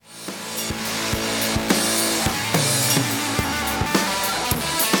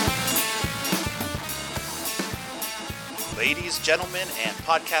ladies, gentlemen, and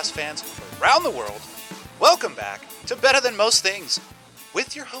podcast fans around the world. Welcome back to Better Than Most Things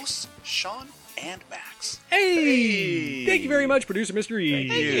with your hosts, Sean and Max. Hey! Thank you very much, Producer Mystery.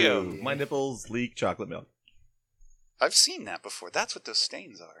 Thank you. My nipples leak chocolate milk. I've seen that before. That's what those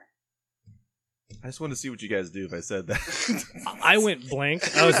stains are. I just wanted to see what you guys do if I said that. I went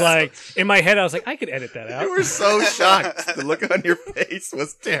blank. I was like, in my head, I was like, I could edit that out. You were so shocked. The look on your face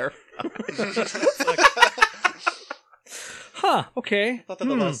was terrifying. Huh, okay. I thought that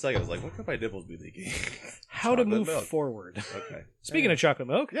the last second. I was like, what could my nipples be leaking? How to move milk. forward. Okay. Speaking of chocolate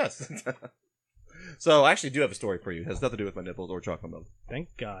milk. Yes. So I actually do have a story for you. It has nothing to do with my nipples or chocolate milk.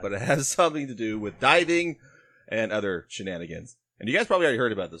 Thank God. But it has something to do with diving and other shenanigans. And you guys probably already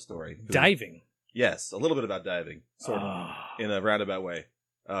heard about this story. Diving? Yes, a little bit about diving. Sort of. In a roundabout way.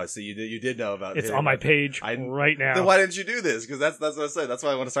 So you did know about it. It's on my page right now. Then why didn't you do this? Because that's what I said. That's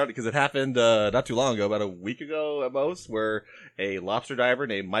why I want to start it. Because it happened not too long ago, about a week ago at most, where a lobster diver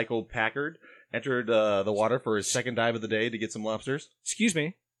named Michael Packard entered the water for his second dive of the day to get some lobsters. Excuse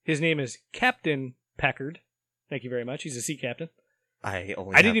me. His name is Captain Packard. Thank you very much. He's a sea captain. I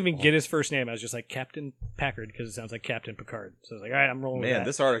didn't even get his first name. I was just like Captain Packard because it sounds like Captain Picard. So I was like, all right, I'm rolling with that. Man,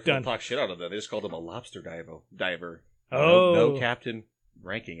 this article Done. talks shit out of that. They just called him a lobster diver. Oh. No captain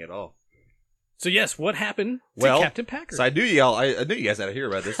ranking at all. So yes, what happened to Captain Packard? So I knew you guys had to hear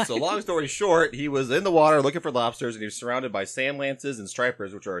about this. So long story short, he was in the water looking for lobsters, and he was surrounded by sand lances and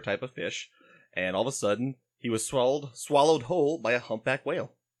stripers, which are a type of fish. And all of a sudden, he was swallowed whole by a humpback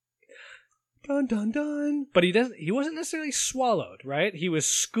whale. Dun dun dun. But he wasn't necessarily swallowed, right? He was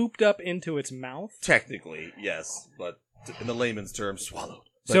scooped up into its mouth. Technically, yes, but in the layman's terms, swallowed.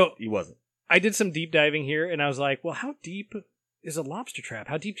 But So he wasn't. I did some deep diving here, and I was like, well, how deep is a lobster trap?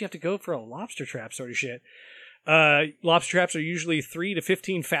 How deep do you have to go for a lobster trap sort of shit? Lobster traps are usually 3 to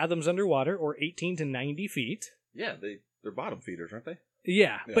 15 fathoms underwater, or 18 to 90 feet. Yeah, they're bottom feeders, aren't they?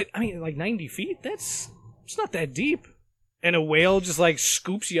 Yeah, but I mean, like 90 feet? It's not that deep. And a whale just like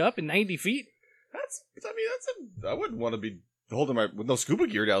scoops you up in 90 feet? I wouldn't want to be holding with no scuba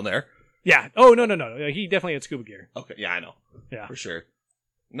gear down there. Yeah. Oh, no. He definitely had scuba gear. Okay, yeah, I know. Yeah. For sure.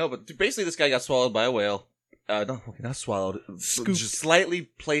 No, but basically this guy got swallowed by a whale. No, not swallowed. Scooped. Just slightly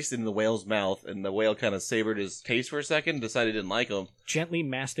placed in the whale's mouth, and the whale kind of savored his taste for a second, decided he didn't like him. Gently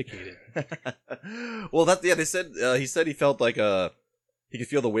masticated. Well, they said, he said he felt like he could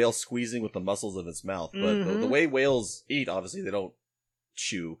feel the whale squeezing with the muscles of its mouth. But the way whales eat, obviously, they don't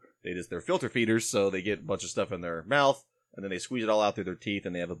chew. They're filter feeders, so they get a bunch of stuff in their mouth, and then they squeeze it all out through their teeth,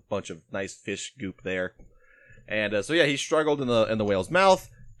 and they have a bunch of nice fish goop there. And so he struggled in the whale's mouth,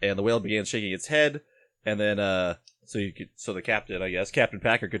 and the whale began shaking its head, and then so the captain, I guess, Captain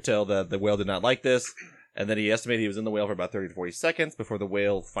Packard, could tell that the whale did not like this, and then he estimated he was in the whale for about 30 to 40 seconds before the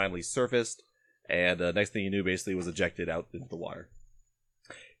whale finally surfaced, and next thing he knew, basically was ejected out into the water.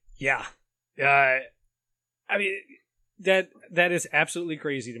 Yeah. I mean, that is absolutely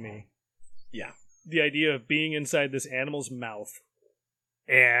crazy to me. Yeah. The idea of being inside this animal's mouth,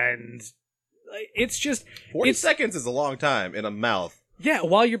 and it's just 40 seconds is a long time in a mouth. Yeah,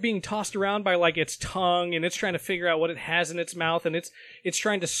 while you're being tossed around by like its tongue, and it's trying to figure out what it has in its mouth, and it's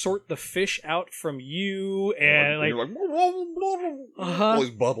trying to sort the fish out from you, and you're like all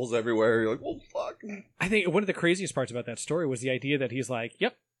these bubbles everywhere. You're like, oh fuck. I think one of the craziest parts about that story was the idea that he's like,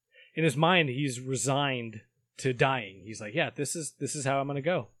 yep, in his mind he's resigned to dying. He's like, yeah, this is how I'm gonna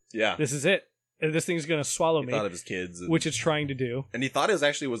go. Yeah, this is it. And this thing's gonna swallow me. Thought of his kids, which it's trying to do. And he thought it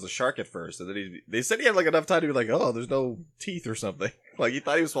was a shark at first, and then they said he had like enough time to be like, oh, there's no teeth or something. Like he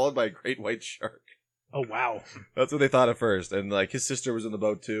thought he was swallowed by a great white shark. Oh wow, that's what they thought at first. And like his sister was in the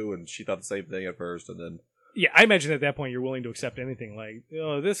boat too, and she thought the same thing at first, and then. Yeah, I imagine at that point you're willing to accept anything. Like,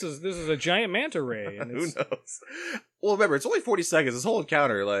 oh, this is a giant manta ray. And who knows? Well, remember, it's only 40 seconds. This whole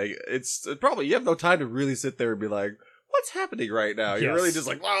encounter, like, it's probably you have no time to really sit there and be like, what's happening right now? You're really just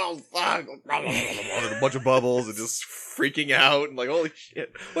like, oh, fuck. A bunch of bubbles and just freaking out and like, holy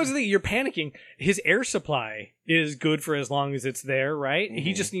shit. What's the thing? You're panicking. His air supply is good for as long as it's there, right? Mm-hmm.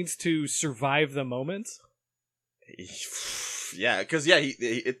 He just needs to survive the moment. Yeah, because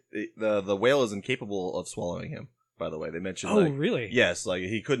the whale is incapable of swallowing him. By the way, they mentioned. Oh, really? Yes, like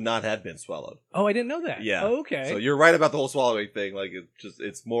he could not have been swallowed. Oh, I didn't know that. Yeah. Oh, okay. So you're right about the whole swallowing thing. Like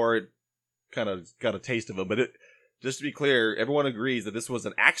it's more kind of got a taste of him. But just to be clear, everyone agrees that this was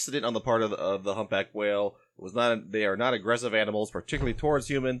an accident on the part of the humpback whale. It was not. They are not aggressive animals, particularly towards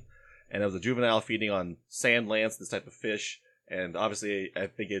human. And it was a juvenile feeding on sand lance, this type of fish. And obviously, I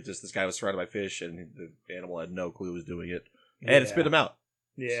think this guy was surrounded by fish, and the animal had no clue he was doing it. And it spit him out.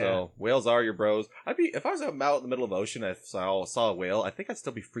 Yeah. So whales are your bros. If I was out in the middle of the ocean, I saw a whale, I think I'd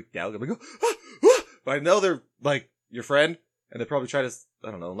still be freaked out. I'd be like, ah, ah! But I know they're like your friend, And they'd probably try to,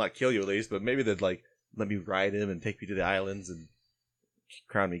 I don't know, not kill you at least, but maybe they'd like let me ride him and take me to the islands and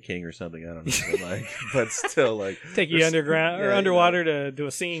crown me king or something. I don't know. But still, like take you underground or underwater to do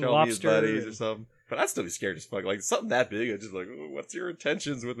a singing show lobster me his buddies or something. But I'd still be scared as fuck. Like something that big, I'd just like, oh, what's your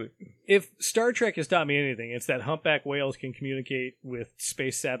intentions with it? If Star Trek has taught me anything, it's that humpback whales can communicate with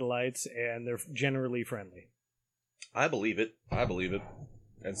space satellites and they're generally friendly. I believe it.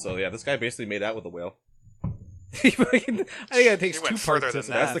 And so yeah, this guy basically made out with a whale. I think it takes He went 2 further parts.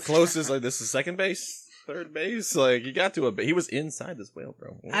 than That's the closest. Like this is second base, third base. Like you got to he was inside this whale,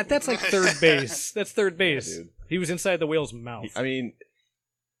 bro. That's like third base. That's third base. Yeah, dude. He was inside the whale's mouth. I mean,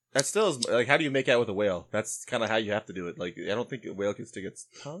 that still is like, how do you make out with a whale? That's kind of how you have to do it. Like, I don't think a whale can stick its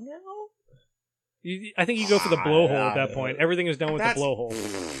tongue out. I think you go for the blowhole at that point. Everything is done with the blowhole.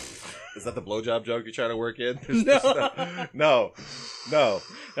 Is that the blowjob joke you're trying to work in? No. No.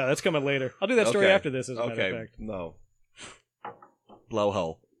 That's coming later. I'll do that story after this, as a matter of fact. No.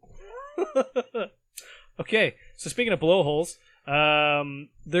 Blowhole. Okay, so speaking of blowholes,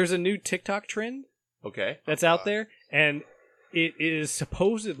 there's a new TikTok trend that's out there, and it is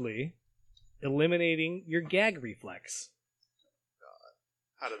supposedly eliminating your gag reflex.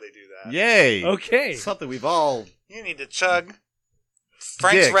 How do they do that? Yay! Okay. Something we've all... You need to chug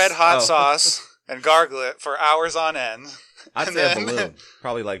Frank's Dicks. Red Hot Sauce and gargle it for hours on end. I'd And say a then- balloon.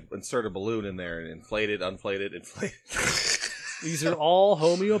 Probably like insert a balloon in there and inflate it, inflate it. These are all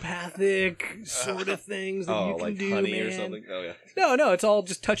homeopathic sort of things that you can like do, honey man. or something? Oh, yeah. No, it's all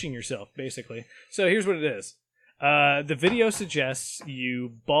just touching yourself, basically. So here's what it is. The video suggests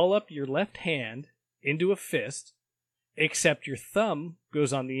you ball up your left hand into a fist, except your thumb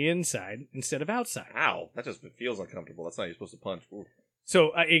goes on the inside instead of outside. Ow. That just feels uncomfortable. That's not how you're supposed to punch. Ooh.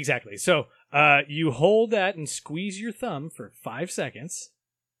 So, exactly. So, you hold that and squeeze your thumb for 5 seconds.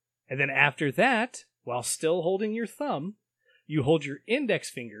 And then after that, while still holding your thumb, you hold your index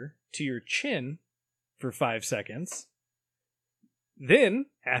finger to your chin for 5 seconds. Then,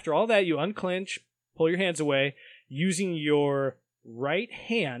 after all that, you unclench, pull your hands away, using your right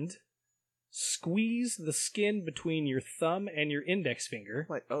hand, squeeze the skin between your thumb and your index finger.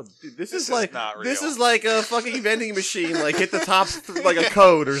 Like, oh, dude, this This is is like not real. this is like a fucking vending machine. Like hit the top like a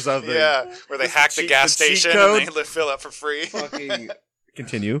code or something. Yeah, where they This hack the cheat- gas the cheat station code? and they fill up for free. Fucking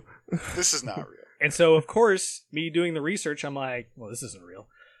continue. This is not real. And so, of course, me doing the research, I'm like, well, this isn't real.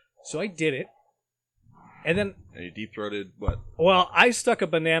 So I did it. And then, And you deep throated what? well, I stuck a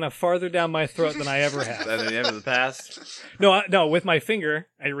banana farther down my throat than I ever have. That at the end of the past. No, with my finger,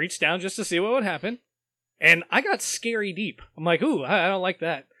 I reached down just to see what would happen. And I got scary deep. I'm like, ooh, I don't like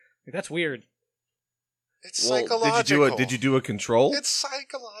that. Like, that's weird. It's psychological. Did you do a control? It's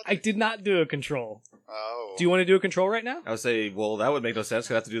psychological. I did not do a control. Oh. Do you want to do a control right now? I would say, well, that would make no sense.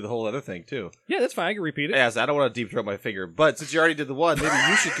 'Cause I have to do the whole other thing too. Yeah, that's fine. I can repeat it. Yes, I don't want to deep throat my finger, but since you already did the one, maybe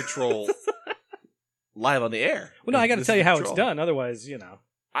you should control live on the air. Well, no, I got to This tell is you how control. it's done. Otherwise, you know.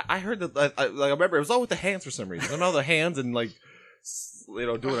 I heard that. I remember it was all with the hands for some reason. I don't know the hands and like,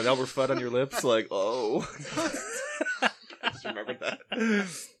 doing an elbow foot on your lips. Like, oh. Just remember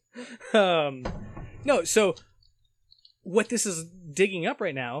that. No, so what this is digging up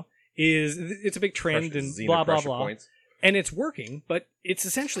right now is it's a big trend and blah, blah, blah. Points. And it's working, but it's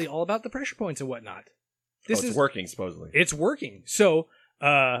essentially all about the pressure points and whatnot. It's working, supposedly. It's working. So,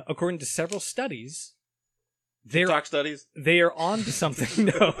 according to several studies, TikTok studies? they are on to something.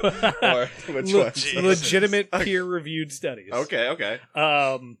 No. Or which one? Legitimate peer-reviewed studies. Okay.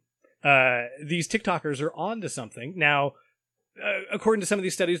 These TikTokers are on to something. Now, according to some of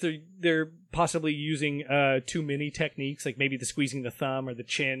these studies, they're possibly using too many techniques, like maybe the squeezing the thumb or the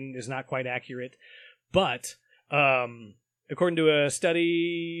chin is not quite accurate. But according to a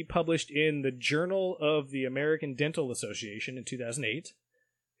study published in the Journal of the American Dental Association in 2008,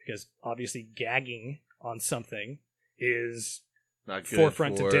 because obviously gagging on something is Not good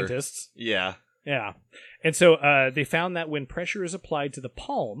forefront for... to dentists. Yeah. Yeah. And so they found that when pressure is applied to the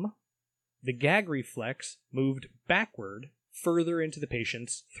palm, the gag reflex moved backward further into the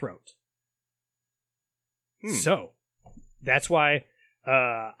patient's throat. So that's why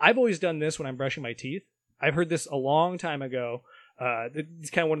I've always done this when I'm brushing my teeth. I've heard this a long time ago. It's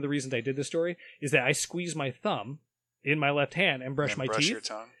kind of one of the reasons I did this story, is that I squeeze my thumb in my left hand and brush my brush teeth. your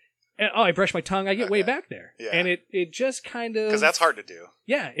tongue. And, I brush my tongue, I get way Okay. back there. Yeah. And it just kind of... Because that's hard to do.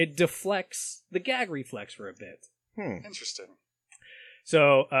 Yeah, it deflects the gag reflex for a bit. Interesting.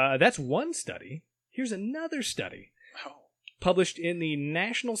 So that's one study. Here's another study Oh. published in the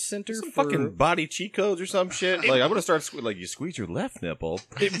National Center Some for... fucking body cheat codes or some shit. Like, I'm gonna start like you squeeze your left nipple,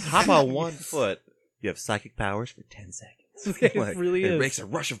 hop on one foot. You have psychic powers for 10 seconds. It really it is. makes a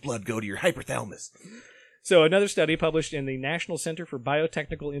rush of blood go to your hypothalamus. So another study published in the National Center for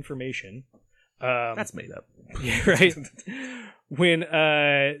Biotechnical Information. That's made up. Yeah, right. When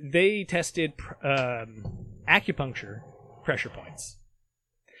they tested acupuncture pressure points,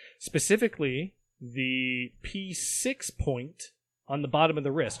 specifically the P6 point on the bottom of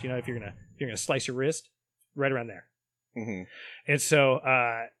the wrist. You know, if you're gonna slice your wrist, right around there. Mm-hmm. And so,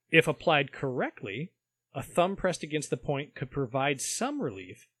 if applied correctly, a thumb pressed against the point could provide some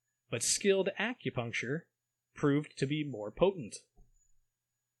relief, but skilled acupuncture proved to be more potent.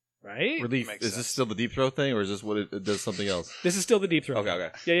 Right? Relief. Makes Is sense. this still the deep throat thing, or is this what it does something else? This is still the deep throat.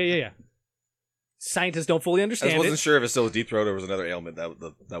 Okay. Yeah. Scientists don't fully I understand just wasn't it. sure if it's still a deep throat or was another ailment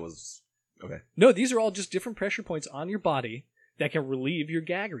that was okay. No, these are all just different pressure points on your body that can relieve your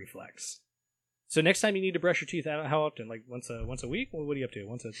gag reflex. So next time you need to brush your teeth, how often? Like once a week? What are you up to?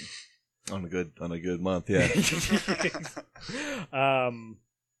 Once a On a good month, yeah.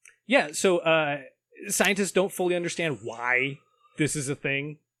 Yeah, so scientists don't fully understand why this is a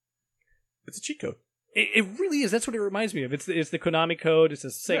thing. It's a cheat code. It really is. That's what it reminds me of. It's the Konami code. It's the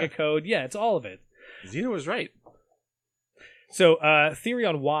Sega code. Yeah, it's all of it. Xeno was right. So, theory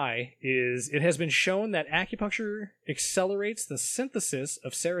on why is it has been shown that acupuncture accelerates the synthesis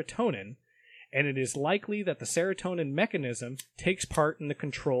of serotonin, and it is likely that the serotonin mechanism takes part in the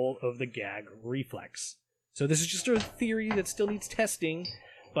control of the gag reflex. So this is just a theory that still needs testing,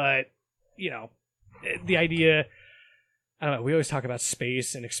 but, the idea, I don't know, we always talk about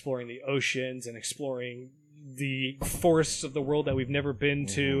space and exploring the oceans and exploring the forests of the world that we've never been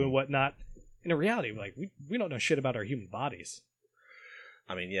to and whatnot. In reality, we don't know shit about our human bodies.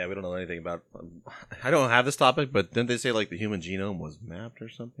 I mean, yeah, we don't know anything about. I don't have this topic, but didn't they say like the human genome was mapped or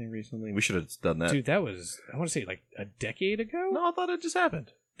something recently? We should have done that. Dude, that was, I want to say, like a decade ago? No, I thought it just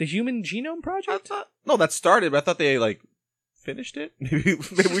happened. The Human Genome Project? No, that started, but I thought they like finished it. Maybe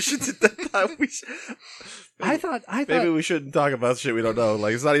we should. I thought maybe we shouldn't talk about shit we don't know.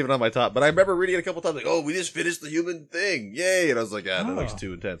 Like it's not even on my top. But I remember reading it a couple times. Like, oh, we just finished the human thing, yay! And I was like, that looks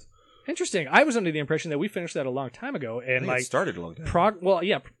too intense. Interesting. I was under the impression that we finished that a long time ago, and I think it started a long time.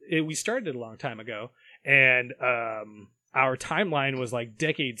 We started it a long time ago, and our timeline was like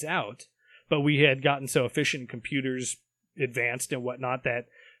decades out. But we had gotten so efficient, computers advanced and whatnot, that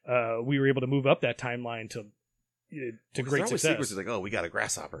we were able to move up that timeline to great success. Sequences like, oh, we got a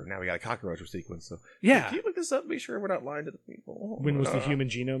grasshopper, now we got a cockroach sequence. So yeah, can you look this up? Make sure we're not lying to the people. When was the human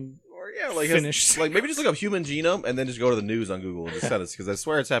genome? Or finished? Like maybe just look up human genome and then just go to the news on Google and just send us, because I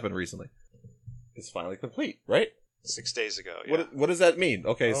swear it's happened recently. It's finally complete, right? 6 days ago. Yeah. What does that mean?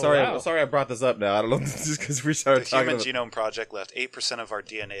 Okay, sorry I brought this up now. I don't know, just because we started talking about... The Human Genome Project left 8% of our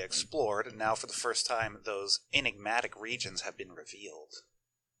DNA explored, and now for the first time, those enigmatic regions have been revealed.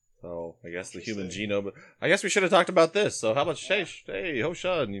 So, I guess the human genome... I guess we should have talked about this. So, how about... Hey,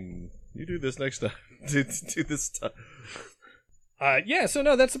 Hoshan, you do this next time. do this time. So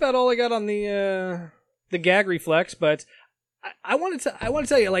no, that's about all I got on the gag reflex, but I want to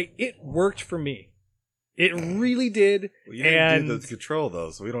tell you, like, it worked for me. It really did. Well, you didn't do the control,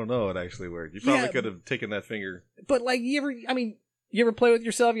 though, so we don't know it actually worked. You probably could have taken that finger. But, like, you ever play with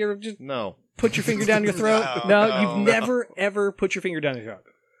yourself? You ever just put your finger down your throat? No, you've never, ever put your finger down your throat.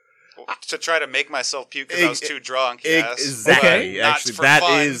 To try to make myself puke because I was too drunk, yes. Exactly. Okay. Actually, that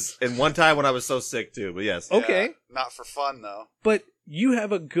is... And one time when I was so sick, too, but yes. Okay. Yeah, not for fun, though. But you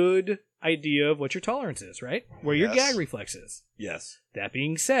have a good idea of what your tolerance is, right? Where your gag reflex is. Yes. That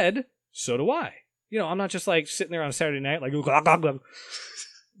being said, so do I. I'm not just like sitting there on a Saturday night like, but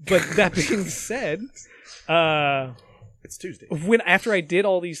that being said, it's Tuesday. After I did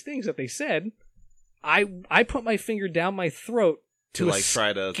all these things that they said, I put my finger down my throat to a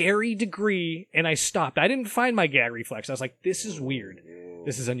scary degree, and I stopped. I didn't find my gag reflex. I was like, this is weird.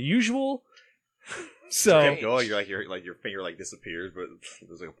 This is unusual. So kept going, your finger like disappears, but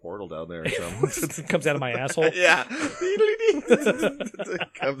there's like a portal down there or something. It comes out of my asshole. Yeah.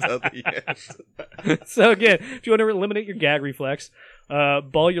 It comes out the end. So again, if you want to eliminate your gag reflex,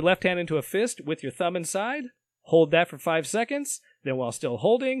 ball your left hand into a fist with your thumb inside, hold that for 5 seconds, then while still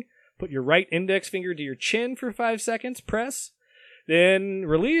holding, put your right index finger to your chin for 5 seconds, press, then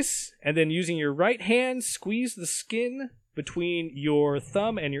release, and then using your right hand, squeeze the skin between your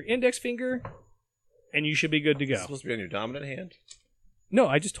thumb and your index finger, and you should be good to go. It's supposed to be on your dominant hand? No,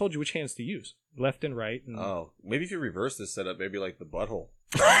 I just told you which hands to use. Left and right. And... Oh, maybe if you reverse this setup, maybe like the butthole.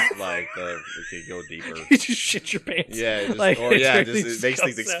 Like, it could go deeper. You just shit your pants. Yeah, it makes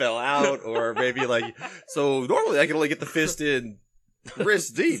things expel out, or maybe like... So normally I can only get the fist in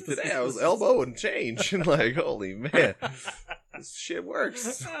wrist deep. Today I was elbow and change. And like, holy man, this shit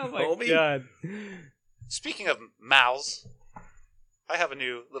works. Oh my God. Speaking of mouths, I have a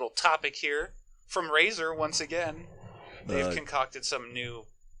new little topic here from Razer, once again, they've concocted some new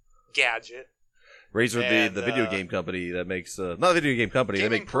gadget. Razer, the video game company that makes not a video game company, they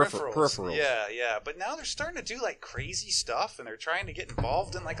make peripherals. Yeah. But now they're starting to do like crazy stuff, and they're trying to get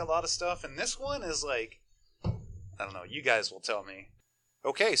involved in like a lot of stuff. And this one is like, I don't know. You guys will tell me.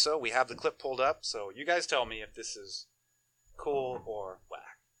 Okay, so we have the clip pulled up. So you guys tell me if this is cool or whack.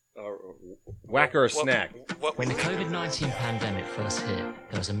 Whack or a snack. When the COVID-19 pandemic first hit,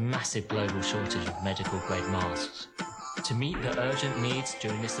 there was a massive global shortage of medical-grade masks. To meet the urgent needs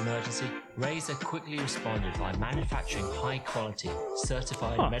during this emergency, Razer quickly responded by manufacturing high-quality,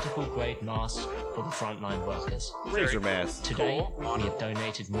 certified medical-grade masks for the frontline workers. Razer masks. Today, we have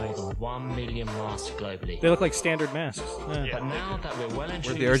donated more than 1 million masks globally. They look like standard masks. Yeah. But now that we're well and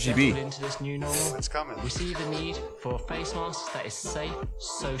truly RGB? settled into this new normal, It's coming. we see the need for a face mask that is safe,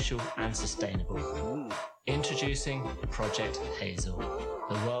 social, and sustainable. Introducing Project Hazel,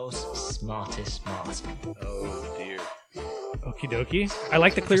 the world's smartest mask. Oh dear. Okie dokie. I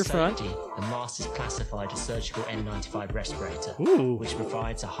like the clear For front. safety, the mask is classified as surgical N95 respirator, Ooh. which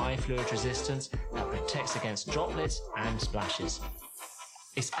provides a high fluid resistance that protects against droplets and splashes.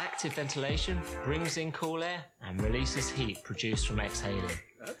 Its active ventilation brings in cool air and releases heat produced from exhaling,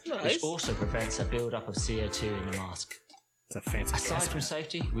 That's nice. which also prevents a build-up of CO2 in the mask. It's a fancy Aside gas from mask.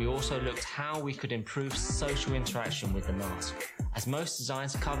 safety, we also looked how we could improve social interaction with the mask, as most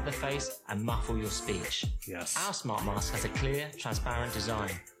designs cover the face and muffle your speech. Yes. Our smart mask has a clear, transparent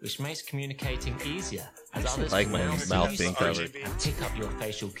design, which makes communicating easier, as actually others like can my now mouth see being you covered. speak and pick up your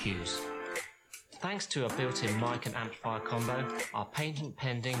facial cues. Thanks to a built-in mic and amplifier combo, our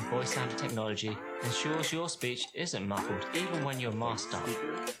patent-pending voice-sound technology ensures your speech isn't muffled even when you're masked up.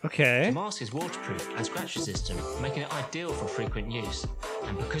 Okay. The mask is waterproof and scratch-resistant, making it ideal for frequent use.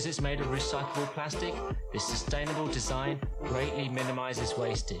 And because it's made of recyclable plastic, this sustainable design greatly minimizes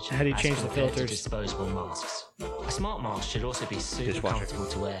wastage. How do you as change the compared to filters? disposable masks. A smart mask should also be super Dishwasher. comfortable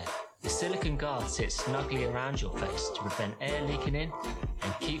to wear. The silicone guard sits snugly around your face to prevent air leaking in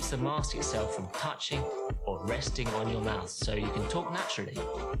and keeps the mask itself from touching or resting on your mouth so you can talk naturally.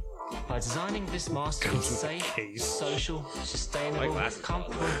 By designing this mask to be safe, case. social, sustainable,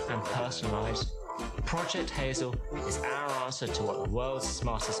 comfortable and personalized, Project Hazel is our answer to what the world's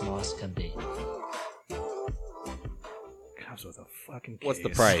smartest mask can be. Comes with a fucking case. What's the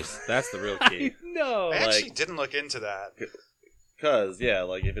price? That's the real key. No. I actually Like- didn't look into that. Cause yeah,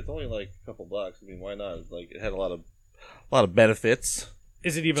 like if it's only like a couple bucks, I mean, why not? Like it had a lot of benefits.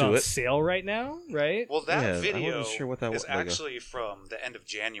 Is it even to on it. sale right now? Right? Well, that Yeah, I video wasn't sure what that is was, like, actually from the end of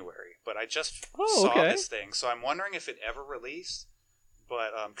January, but I just Oh, saw okay. this thing, so I'm wondering if it ever released.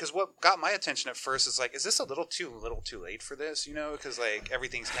 But because what got my attention at first is like, is this a little too late for this? You know, because like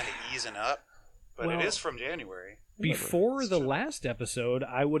everything's kind of easing up, but Well- it is from January. Before the last episode,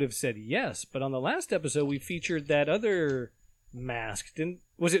 I would have said yes, but on the last episode, we featured that other mask.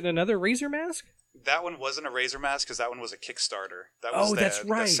 Was it another Razer mask? That one wasn't a Razer mask because that one was a Kickstarter. That was Oh, the, that's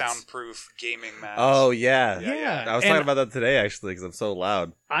right. the soundproof gaming mask. Oh yeah, Yeah. I was And talking about that today actually because I'm so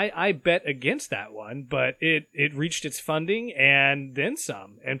loud. I bet against that one, but it reached its funding and then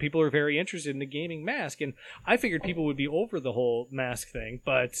some, and people are very interested in the gaming mask. And I figured people would be over the whole mask thing,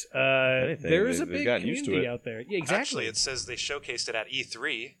 but there is a they've big gotten used to community it. out there. Yeah, exactly. Actually, it says they showcased it at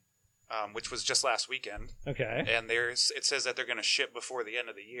E3, which was just last weekend. Okay. And it says that they're going to ship before the end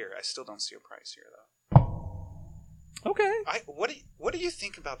of the year. I still don't see a price here, though. Okay. What do you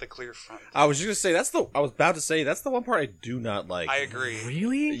think about the clear front? I was just gonna say I was about to say that's the one part I do not like. I agree.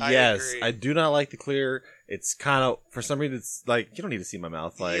 Really? I Yes, agree. I do not like the clear. It's kind of for some reason it's like you don't need to see my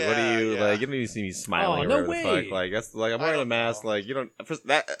mouth. Like what Yeah, do you yeah. like? You don't need to see me smiling Oh, or no whatever the way. fuck. Like that's like I'm I wearing a don't mask. know. Like you don't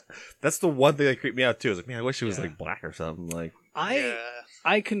that's the one thing that creeped me out too. I was like, man, I wish it was Yeah. like black or something. Like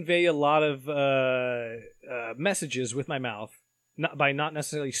I convey a lot of messages with my mouth, by not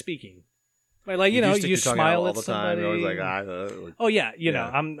necessarily speaking. By like you stick you your tongue out smile all at the time. somebody. You're always like like, Oh yeah, you know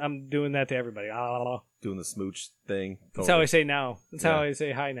Yeah. I'm doing that to everybody. Ah. doing the smooch thing. That's how I say now. That's how I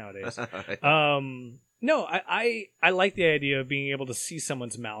say hi nowadays. No, I like the idea of being able to see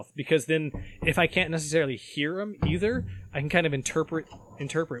someone's mouth because then if I can't necessarily hear them either, I can kind of interpret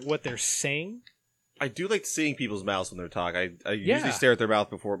what they're saying. I do like seeing people's mouths when they're talking. I Yeah. usually stare at their mouth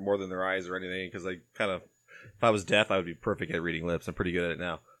before more than their eyes or anything because I kind of, if I was deaf, I would be perfect at reading lips. I'm pretty good at it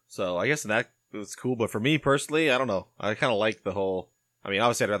now. So I guess that was cool. But for me personally, I don't know. I kind of like the whole, I mean,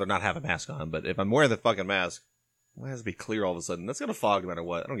 obviously I'd rather not have a mask on, but if I'm wearing the fucking mask, why has it be clear all of a sudden? That's going to fog no matter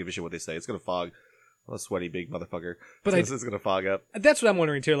what. I don't give a shit what they say. It's going to fog. I'm a sweaty big motherfucker. But So it's going to fog up. That's what I'm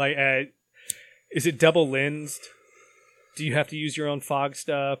wondering too. Like, is it double lensed? Do you have to use your own fog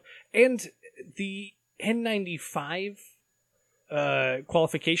stuff? And the N95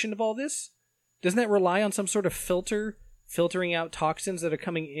 qualification of all this doesn't that rely on some sort of filter filtering out toxins that are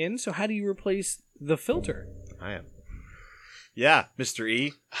coming in? So how do you replace the filter? I am. Yeah, Mr.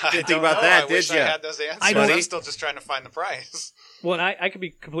 E. I Didn't think don't about know. that, I did wish ya? I had those answers. I'm still just trying to find the price. Well, and I could be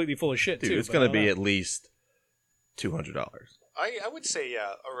completely full of shit, Dude, too. it's but going I to don't be know. at least $200. I would say,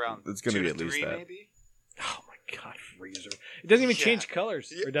 around It's gonna 2 be to at least 3 that. maybe. Oh, my God, Razor. It doesn't even Yeah. change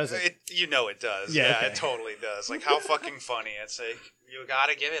colors, or does it? You know it does. Yeah, Yeah, okay. it totally does. Like, how fucking funny. It's like, you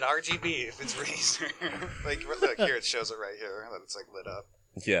gotta give it RGB if it's Razer. Like, look, here, it shows it right here. That it's, like, lit up.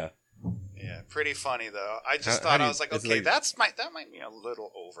 Yeah. Yeah, pretty funny, though. I just How thought, do I you- was like, is it okay, like- that might be a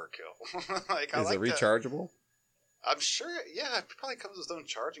little overkill. Like, I Is like it rechargeable? I'm sure, yeah, it probably comes with its own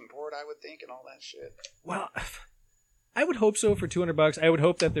charging port, I would think, and all that shit. Well, I would hope so for $200. I would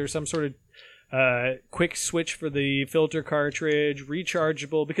hope that there's some sort of quick switch for the filter cartridge,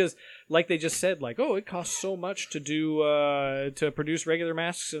 rechargeable, because like they just said, like, oh, it costs so much to do to produce regular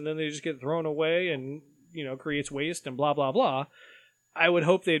masks, and then they just get thrown away, and creates waste and blah blah blah. I would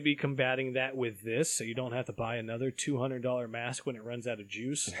hope they'd be combating that with this, so you don't have to buy another $200 mask when it runs out of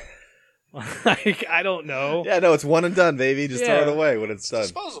juice. Like, I don't know. Yeah, no, it's one and done, baby. Just throw it Yeah. away when it's done.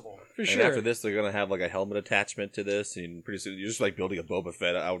 Disposable. For And sure. after this, they're gonna have like a helmet attachment to this, and pretty soon you're just like building a Boba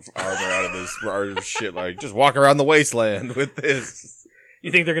Fett armor out of this shit. Like, just walk around the wasteland with this.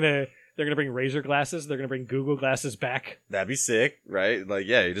 You think they're gonna bring Razer glasses? They're gonna bring Google glasses back? That'd be sick, right? Like,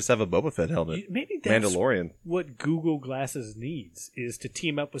 yeah, you just have a Boba Fett helmet. Maybe that's Mandalorian. what Google Glasses needs, is to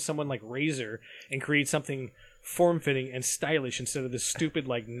team up with someone like Razer and create something form-fitting and stylish instead of this stupid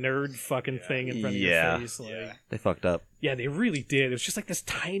like nerd fucking thing in front of Yeah. your face. Like, Yeah. They fucked up. yeah, they really did. It was just like this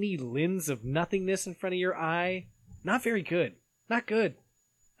tiny lens of nothingness in front of your eye. Not very good. Not good.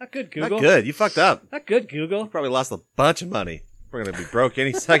 Not good, Google. Not good. You fucked up. Not good, Google. Probably lost a bunch of money. We're gonna be broke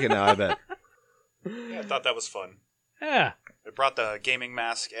any second now, I bet. Yeah, I thought that was fun. Yeah. It brought the gaming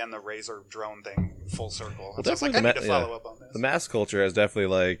mask and the Razer drone thing full circle. So I was like, definitely I need to follow up on this. The mask culture has definitely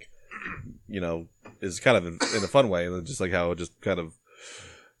like, is kind of in a fun way, just like how it just kind of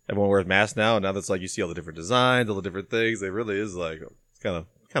everyone wears masks now, and now that's like you see all the different designs, all the different things. It really is like it's kind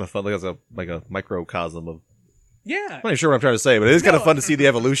of fun. Like a microcosm of. Yeah. I'm not even sure what I'm trying to say, but it is kind of fun to see the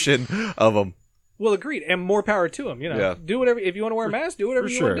evolution of them. Well, agreed, and more power to them. Yeah. Do whatever. If you want to wear a mask, do whatever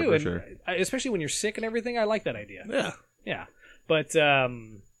For you want to do. sure, And for sure. especially when you're sick and everything, I like that idea. Yeah. Yeah, but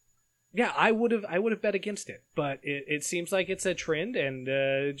yeah, I would have bet against it. But it seems like it's a trend, and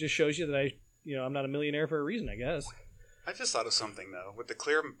it just shows you that I'm not a millionaire for a reason, I guess. I just thought of something though. With the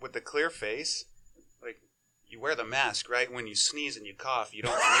clear face, like you wear the mask, right? When you sneeze and you cough, you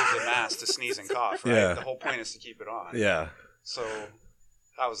don't remove the mask to sneeze and cough, right? Yeah. The whole point is to keep it on. Yeah. So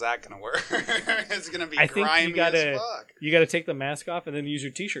how is that going to work? It's going to be I think grimy as fuck. you gotta take the mask off and then use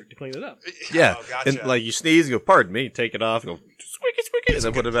your T-shirt to clean it up. Yeah. Oh, gotcha. And like you sneeze, you go, pardon me, take it off, go squeaky squeaky, and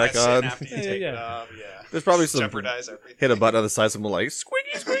then put it back Press it on. after you Yeah, take yeah. it off, yeah. There's probably some Jeopardize everything. hit a button on the side, someone like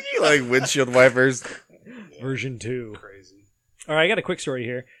squeaky squeaky, like windshield wipers. Version 2. Crazy. All right, I got a quick story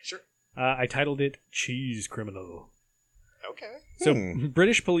here. Sure. I titled it "Cheese Criminal." Okay. So,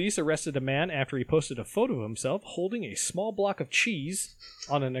 British police arrested a man after he posted a photo of himself holding a small block of cheese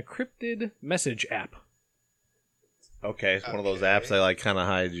on an encrypted message app. Okay, it's one of those apps that like kind of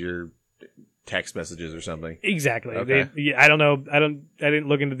hides your text messages or something. Exactly. Okay. I don't know. I didn't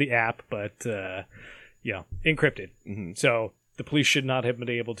look into the app, but encrypted. Mm-hmm. So the police should not have been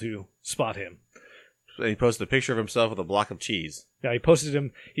able to spot him. And he posted a picture of himself with a block of cheese. Now he posted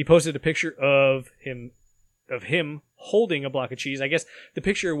a picture of him holding a block of cheese. I guess the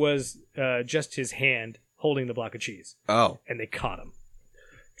picture was just his hand holding the block of cheese, Oh, and they caught him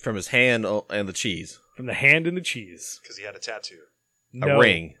from his hand and the cheese. from the hand and the cheese. Because he had a tattoo. No,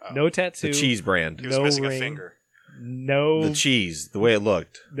 ring. no tattoo, The cheese brand. He was No missing ring. a finger. no, The cheese, the way it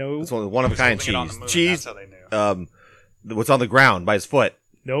looked. no, It's one of a kind Holding it on the cheese. moon, Cheese, That's how they knew. what's on the ground by his foot.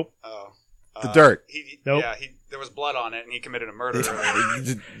 nope. Oh. The dirt. Nope. Yeah, there was blood on it, and he committed a murder. So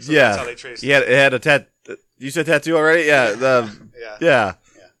Yeah. That's how they traced It had a tat. You said tattoo already? Yeah. Yeah. Yeah.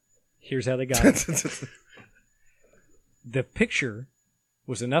 Here's how they got him. The picture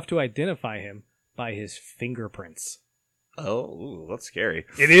was enough to identify him by his fingerprints. Oh, ooh, that's scary.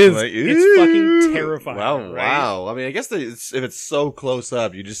 It is. Like, It's fucking ooh. terrifying. Wow, right? wow. I mean, I guess if it's so close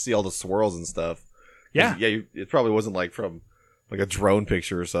up, you just see all the swirls and stuff. Yeah. Yeah, it probably wasn't like from like a drone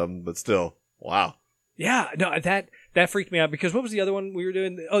picture or something, but still. Wow. Yeah, no, that freaked me out because what was the other one we were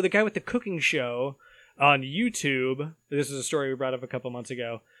doing? Oh, the guy with the cooking show on YouTube. This is a story we brought up a couple months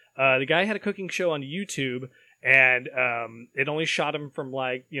ago. The guy had a cooking show on YouTube, and it only shot him from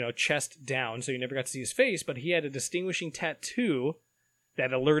chest down, so you never got to see his face. But he had a distinguishing tattoo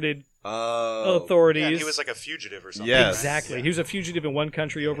that alerted Oh. authorities. Yeah, and he was like a fugitive or something. Yes. Exactly. Yeah. He was a fugitive in one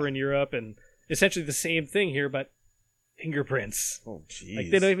country over in Europe, and essentially the same thing here, but fingerprints. Oh, jeez. Like,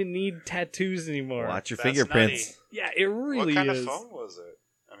 they don't even need tattoos anymore. Watch your That's fingerprints. nutty. Yeah, it really What kind is. of phone was it?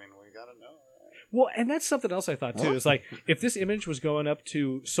 I mean, we gotta know. Well, and that's something else I thought too. Is like if this image was going up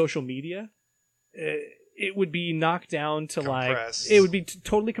to social media, it would be knocked down to Compressed. like it would be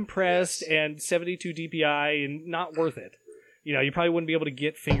totally compressed Yes. and 72 DPI and not worth it. You know, you probably wouldn't be able to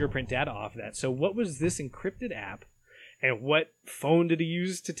get fingerprint data off that. So, what was this encrypted app, and what phone did he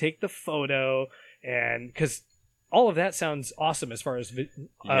use to take the photo? And because all of that sounds awesome as far as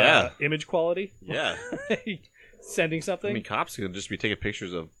image quality. Yeah. Sending something. I mean, cops can just be taking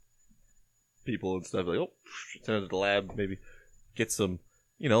pictures of people and stuff. Like, oh, send it to the lab, maybe get some,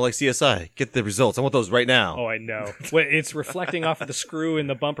 like CSI. Get the results. I want those right now. Oh, I know. Well, it's reflecting off of the screw in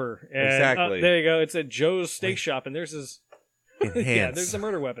the bumper. And, Exactly. there you go. It's at Joe's Steak Shop, and there's his... Enhance. Yeah, there's the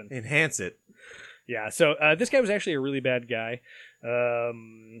murder weapon. Enhance it. Yeah, so this guy was actually a really bad guy.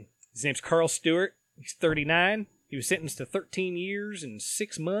 His name's Carl Stewart. He's 39. He was sentenced to 13 years and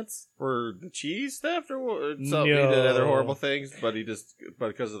 6 months. For the cheese theft or something? No. He did other horrible things, but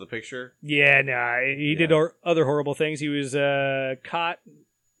because of the picture? Yeah, nah, he did other horrible things. He was caught.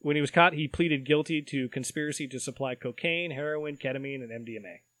 When he was caught, he pleaded guilty to conspiracy to supply cocaine, heroin, ketamine, and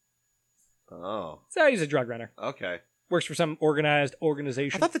MDMA. Oh. So he's a drug runner. Okay. Works for some organized I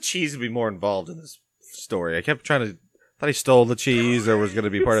organization. thought the cheese would be more involved in this story. I kept thought he stole the cheese or was going to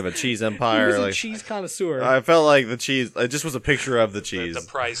be part of a cheese empire. He was a cheese connoisseur. I felt like the cheese, it just was a picture of the cheese. The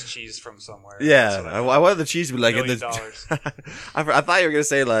prize cheese from somewhere. Yeah, That's what I wanted the cheese to be like... $1 in million. I thought you were going to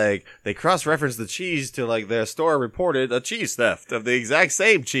say, like, they cross-referenced the cheese to, like, their store reported a cheese theft of the exact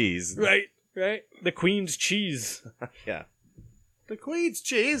same cheese. Right. The Queen's cheese. Yeah. The Queen's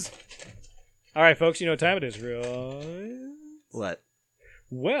cheese. All right, folks, you know what time it is, right? What?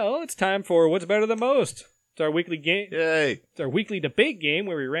 Well, it's time for What's Better Than Most. It's our weekly game. Yay. It's our weekly debate game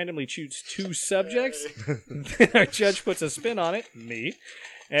where we randomly choose two subjects. Then our judge puts a spin on it, me,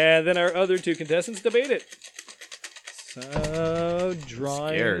 and then our other two contestants debate it. So,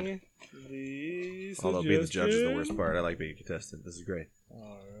 drawing Scared. the Although being the judge is the suggestion. worst part. I like being a contestant. This is great.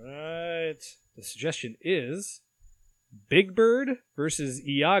 All right. The suggestion is Big Bird versus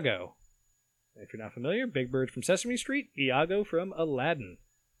Iago. If you're not familiar, Big Bird from Sesame Street, Iago from Aladdin.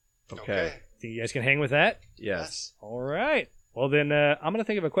 Okay. Think you guys can hang with that? Yes. All right. Well, then I'm going to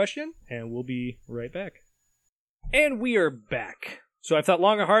think of a question, and we'll be right back. And we are back. So I've thought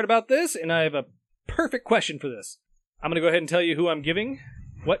long and hard about this, and I have a perfect question for this. I'm going to go ahead and tell you who I'm giving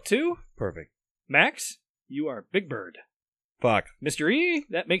what to. Perfect. Max, you are Big Bird. Fuck. Mr. E,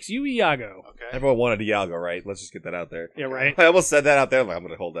 that makes you Iago. Okay. Everyone wanted Iago, right? Let's just get that out there. Yeah, right. I almost said that out there. I'm going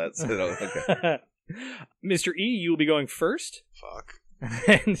to hold that. So, okay. Mr. E, you will be going first. Fuck.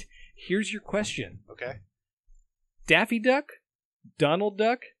 And here's your question. Okay. Daffy Duck, Donald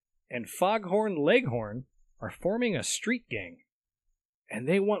Duck, and Foghorn Leghorn are forming a street gang, and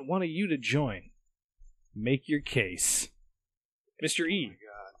they want one of you to join. Make your case. Mr. E. God.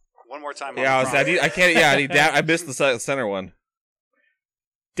 One more time. Yeah, I can't. Yeah, I missed the center one.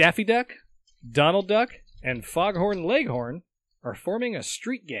 Daffy Duck, Donald Duck, and Foghorn Leghorn are forming a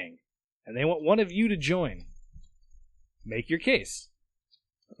street gang, and they want one of you to join. Make your case.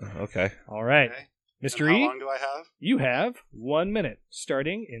 Okay. All right. Okay. Mr. And E, how long do I have? you have 1 minute,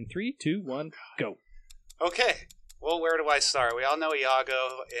 starting in 3, 2, 1, go. Okay. Well, where do I start? We all know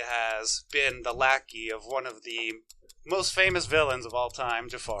Iago has been the lackey of one of the most famous villains of all time,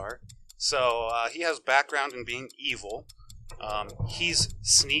 Jafar. So he has background in being evil. He's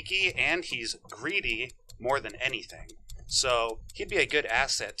sneaky and he's greedy more than anything. So he'd be a good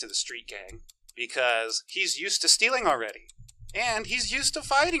asset to the street gang because he's used to stealing already. And he's used to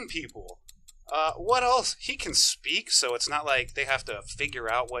fighting people. What else? He can speak, so it's not like they have to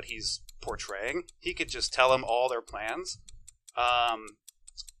figure out what he's portraying. He could just tell them all their plans.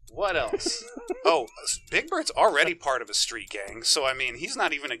 What else? Oh, Big Bird's already part of a street gang, so I mean, he's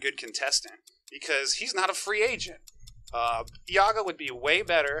not even a good contestant because he's not a free agent. Iago would be way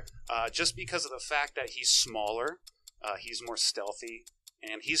better just because of the fact that he's smaller, he's more stealthy,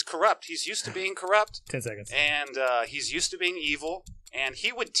 and he's corrupt. He's used to being corrupt. 10 seconds. And he's used to being evil, and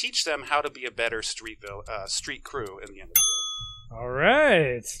he would teach them how to be a better street crew in the end of the All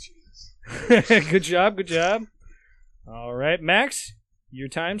right. day. Good job. All right, Max, your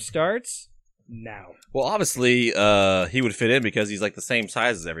time starts now. Well, obviously, he would fit in because he's like the same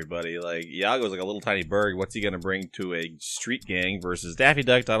size as everybody. Like, Iago's like a little tiny bird. What's he going to bring to a street gang versus Daffy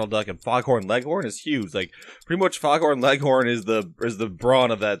Duck, Donald Duck, and Foghorn Leghorn is huge. Like, pretty much Foghorn Leghorn is the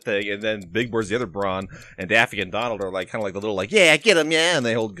brawn of that thing, and then Big Bird's the other brawn, and Daffy and Donald are like kind of like the little like, yeah, get him, yeah, and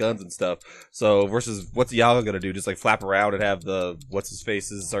they hold guns and stuff. So, versus what's Iago going to do? Just like flap around and have the, what's his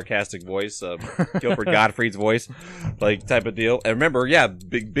face's sarcastic voice, Gilbert Gottfried's voice, like type of deal. And remember, yeah,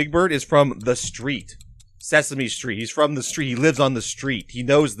 Big Bird is from the street. Sesame Street. He's from the street. He lives on the street. He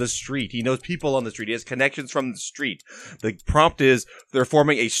knows the street. He knows people on the street. He has connections from the street. The prompt is they're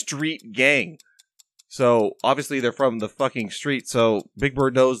forming a street gang. So, obviously, they're from the fucking street. So, Big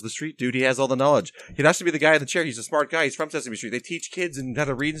Bird knows the street, dude. He has all the knowledge. He'd actually be the guy in the chair. He's a smart guy. He's from Sesame Street. They teach kids and how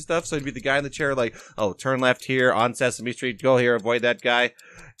to read and stuff. So, he'd be the guy in the chair like, oh, turn left here on Sesame Street. Go here. Avoid that guy.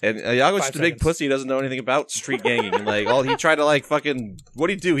 And Iago's just a big pussy. He doesn't know anything about street ganging. And, like, he tried to, like, fucking,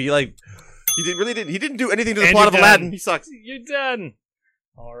 what'd he do? He didn't do anything to the plot of Aladdin. He sucks. You're done.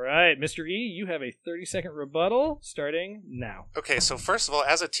 All right, Mr. E, you have a 30-second rebuttal starting now. Okay, so first of all,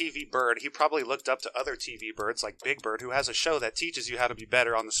 as a TV bird, he probably looked up to other TV birds like Big Bird, who has a show that teaches you how to be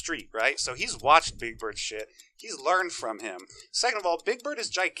better on the street, right? So he's watched Big Bird's shit. He's learned from him. Second of all, Big Bird is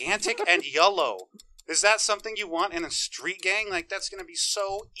gigantic and yellow. Is that something you want in a street gang? Like, that's going to be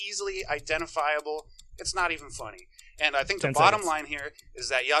so easily identifiable. It's not even funny. And I think the bottom line here is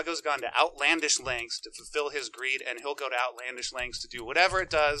that Iago's gone to outlandish lengths to fulfill his greed, and he'll go to outlandish lengths to do whatever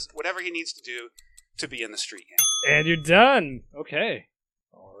he needs to do to be in the street gang. And you're done. Okay.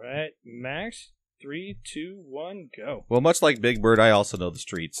 All right, Max. 3, 2, 1, go. Well, much like Big Bird, I also know the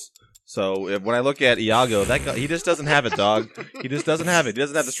streets. So when I look at Iago, that guy, he just doesn't have it, dog. He just doesn't have it. He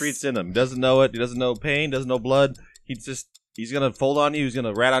doesn't have the streets in him. He doesn't know it. He doesn't know pain. Doesn't know blood. He's gonna fold on you. He's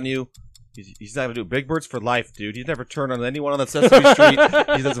gonna rat on you. He's not gonna do it. Big Bird's for life, dude. He's never turned on anyone on that Sesame Street.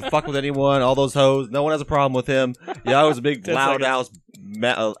 He doesn't fuck with anyone. All those hoes. No one has a problem with him. Iago's a big loud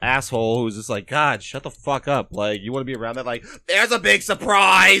asshole who's just like, God, shut the fuck up. Like, you want to be around that? Like, there's a big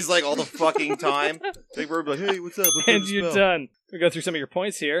surprise. Like all the fucking time. Big Bird be like, hey, what's up? And you're done. We go through some of your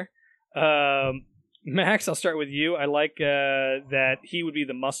points here. Max, I'll start with you. I like that he would be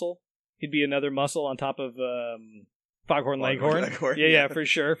the muscle. He'd be another muscle on top of Foghorn Leghorn. Yeah, for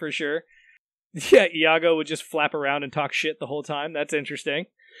sure. Yeah, Iago would just flap around and talk shit the whole time. That's interesting.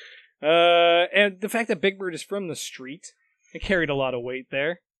 And the fact that Big Bird is from the street, it carried a lot of weight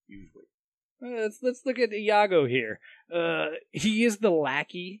there. Let's look at Iago here. He is the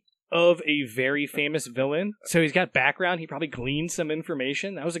lackey of a very famous villain, so he's got background. He probably gleaned some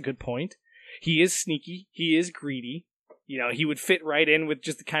information. That was a good point. He is sneaky. He is greedy. You know, he would fit right in with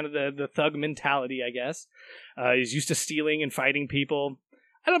just kind of the thug mentality, I guess. He's used to stealing and fighting people.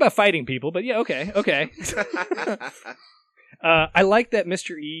 I don't know about fighting people, but yeah, okay. I like that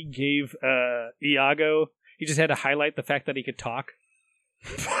Mr. E gave Iago, he just had to highlight the fact that he could talk.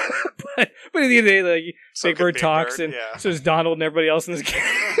 but at the end of the day, like, so Big Bird talks, and so does Donald and everybody else in this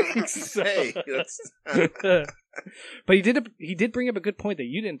game. So. Hey, but he did bring up a good point that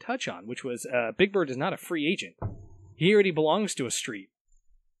you didn't touch on, which was Big Bird is not a free agent. He already belongs to a street.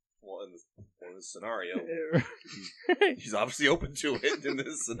 Well, in this scenario, he's obviously open to it in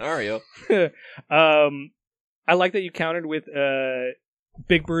this scenario. I like that you countered with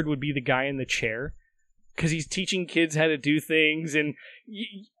Big Bird would be the guy in the chair because he's teaching kids how to do things, and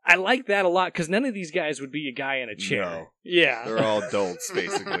I like that a lot because none of these guys would be a guy in a chair. No. Yeah, they're all adults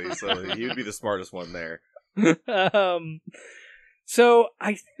basically, so he would be the smartest one there. So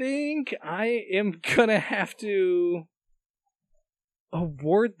I think I am gonna have to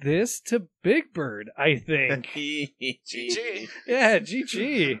award this to Big Bird, I think. GG. Yeah,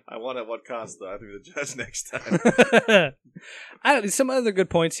 GG. I want at what cost, though. I have to be the judge next time. Some other good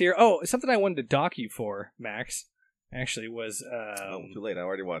points here. Oh, something I wanted to dock you for, Max, actually was... too late. I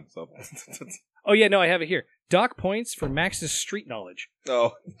already won. So. Oh, yeah, no, I have it here. Dock points for Max's street knowledge.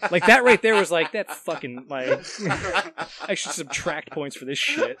 Oh. Like, that right there was like, that fucking, like... I should subtract points for this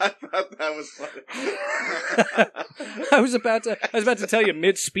shit. I thought that was funny. I was about to tell you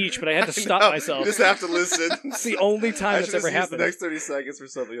mid-speech, but I had to stop myself. You just have to listen. It's the only time that's ever happened. The next 30 seconds for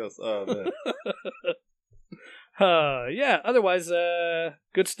something else. Oh, man. Yeah, otherwise,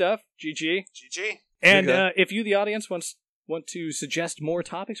 good stuff. GG. GG. And if you, the audience, want to suggest more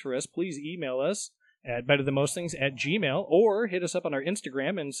topics for us, please email us at betterthanmostthings@gmail.com or hit us up on our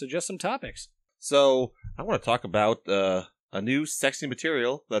Instagram and suggest some topics. So, I want to talk about a new sexy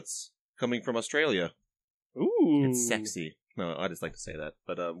material that's coming from Australia. Ooh. It's sexy. No, I just like to say that.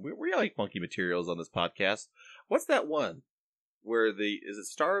 But we like funky materials on this podcast. What's that one? Where is it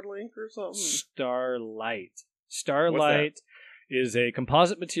Starlink or something? Starlight. Starlight is a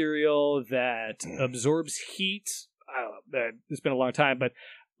composite material that absorbs heat. I don't know, it's been a long time, but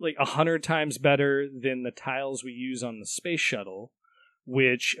like 100 times better than the tiles we use on the space shuttle,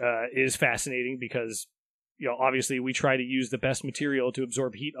 which is fascinating because, obviously we try to use the best material to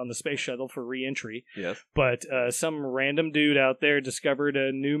absorb heat on the space shuttle for re-entry. Yes. But some random dude out there discovered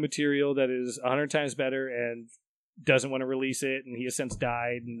a new material that is 100 times better and doesn't want to release it, and he has since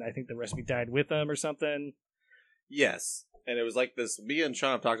died, and I think the recipe died with him or something. Yes. And it was like this, me and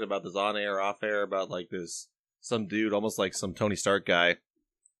Sean have talked about this on air, off air, about like this, some dude, almost like some Tony Stark guy,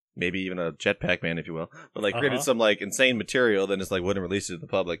 maybe even a jetpack man, if you will, but like created some like insane material, then just like wouldn't release it to the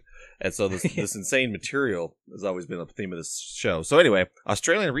public. And so this this insane material has always been a theme of this show. So anyway,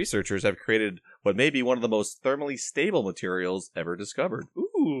 Australian researchers have created what may be one of the most thermally stable materials ever discovered.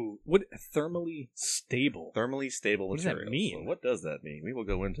 Ooh, what thermally stable? Thermally stable What does material. that mean? So what does that mean? We will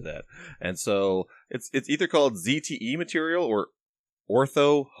go into that. And so it's either called ZTE material or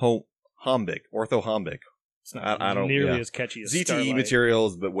orthohombic. It's not I don't nearly as catchy as ZTE Starlight.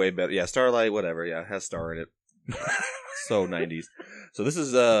 materials, but way better. Yeah, Starlight, whatever. Yeah, has star in it. So 90s. So this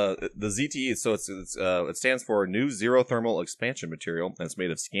is the ZTE. So it stands for New Zero Thermal Expansion Material, and it's made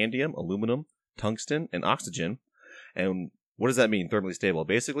of scandium, aluminum, tungsten, and oxygen. And what does that mean? Thermally stable.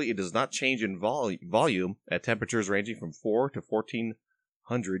 Basically, it does not change in volume at temperatures ranging from 4 to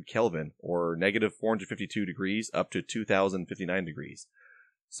 1400 Kelvin, or negative 452 degrees up to 2059 degrees.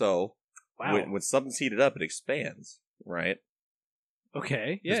 So. Wow. When something's heated up, it expands, right?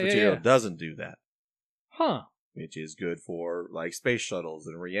 Okay. This material doesn't do that. Huh. Which is good for like space shuttles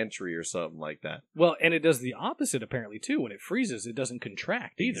and re-entry or something like that. Well, and it does the opposite apparently too. When it freezes, it doesn't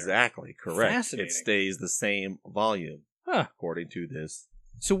contract either. Exactly, correct. Fascinating. It stays the same volume, according to this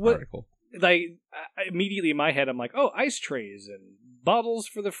article. Like immediately in my head, I'm like, ice trays and bottles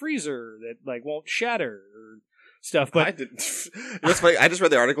for the freezer that like won't shatter or stuff. But it's funny. I just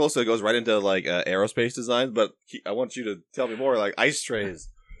read the article, so it goes right into like aerospace designs. But I want you to tell me more, like ice trays.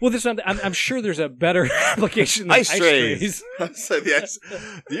 Well, I'm sure there's a better application than ice trays.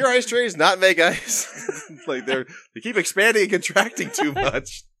 Do your ice trays not make ice? Like they keep expanding and contracting too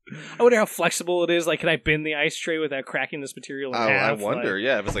much. I wonder how flexible it is. Like, can I bend the ice tray without cracking this material in half? I wonder.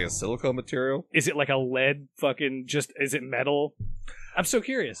 Like, if it's like a silicone material. Is it like a lead fucking? Is it metal? I'm so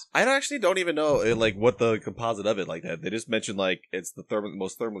curious. I actually don't even know like what the composite of it like that. They just mentioned like it's the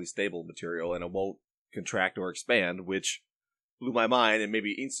most thermally stable material and it won't contract or expand, which blew my mind and made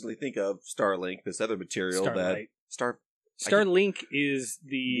me instantly think of Starlink, this other material Starlink is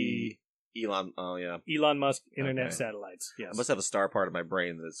the Elon. Oh yeah, Elon Musk internet satellites. Yes, I must have a star part of my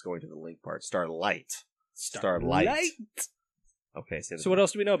brain that's going to the link part. Starlight. Okay. So what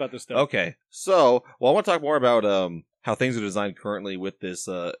else do we know about this stuff? Okay, so I want to talk more about how things are designed currently with this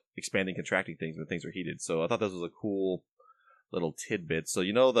expanding, contracting things when things are heated. So I thought this was a cool little tidbit. So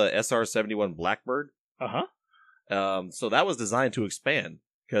you know the SR-71 Blackbird? So that was designed to expand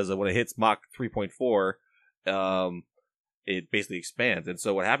because when it hits Mach 3.4, it basically expands. And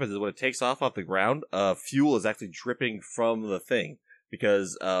so what happens is when it takes off the ground, fuel is actually dripping from the thing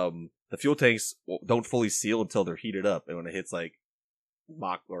because the fuel tanks don't fully seal until they're heated up. And when it hits like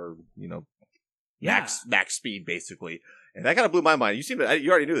Mach or, max speed basically. And that kind of blew my mind. You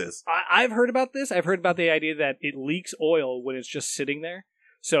already knew this. I've heard about this. I've heard about the idea that it leaks oil when it's just sitting there.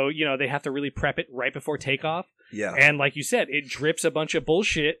 So, they have to really prep it right before takeoff. Yeah. And like you said, it drips a bunch of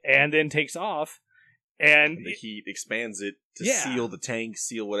bullshit and then takes off. And the heat expands it to seal the tank,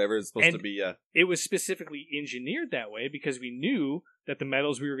 seal whatever it's supposed to be. It was specifically engineered that way because we knew that the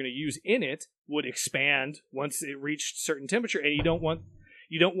metals we were going to use in it would expand once it reached certain temperature. And you don't want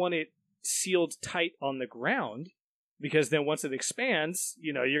it sealed tight on the ground because then once it expands,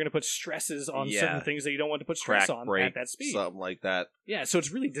 you're going to put stresses on certain things that you don't want to put stress on at that speed. Something like that. Yeah, so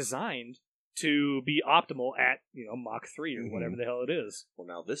it's really designed to be optimal at, Mach 3 or whatever the hell it is. Well,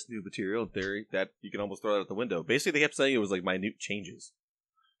 now this new material, in theory, that you can almost throw it out the window. Basically, they kept saying it was like minute changes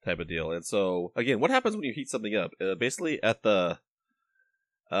type of deal. And so, again, what happens when you heat something up? Basically, at the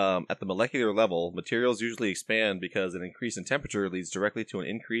molecular level, materials usually expand because an increase in temperature leads directly to an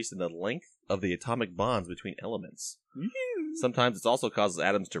increase in the length of the atomic bonds between elements. Sometimes it also causes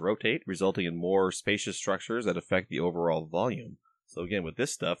atoms to rotate, resulting in more spacious structures that affect the overall volume. So again, with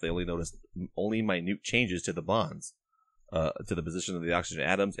this stuff, they only noticed minute changes to the bonds, to the position of the oxygen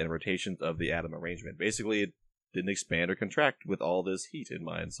atoms and rotations of the atom arrangement. Basically, it didn't expand or contract with all this heat in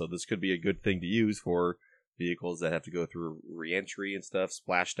mind. So this could be a good thing to use for vehicles that have to go through re-entry and stuff,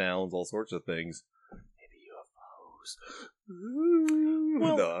 splashdowns, all sorts of things. Maybe UFOs.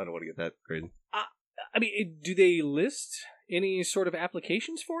 Well, no, I don't want to get that crazy. Do they list any sort of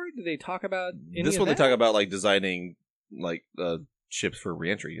applications for it? Do they talk about any this of one? that? They talk about like designing like ships for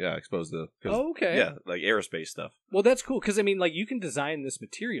reentry. Yeah, exposed to. Oh, okay. Yeah, like aerospace stuff. Well, that's cool because I mean, like you can design this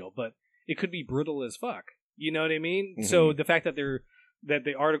material, but it could be brittle as fuck. You know what I mean? Mm-hmm. So the fact that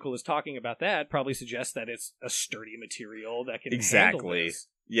the article is talking about that probably suggests that it's a sturdy material that can handle this.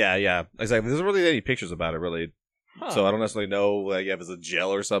 Yeah, exactly. There's really any pictures about it, really. Huh. So I don't necessarily know like if it's a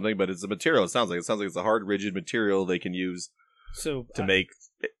gel or something, but it's a material. It sounds like it's a hard, rigid material they can use So to make.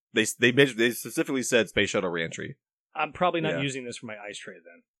 They specifically said space shuttle reentry. I'm probably not using this for my ice tray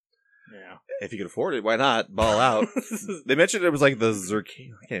then. Yeah. If you can afford it, why not? Ball out. They mentioned it was like the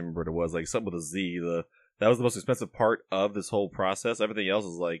zircon. I can't remember what it was. Like something with a Z. That was the most expensive part of this whole process. Everything else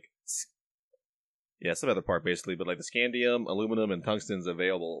is like, some other part basically. But like the scandium, aluminum, and tungsten's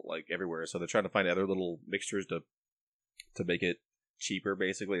available like everywhere. So they're trying to find other little mixtures to make it cheaper,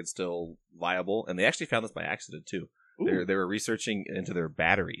 basically, and still viable. And they actually found this by accident too. They were researching into their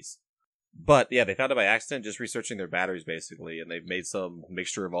batteries. But yeah, they found it by accident, just researching their batteries basically, and they've made some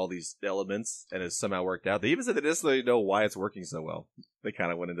mixture of all these elements, and it's somehow worked out. They even said they didn't really know why it's working so well. They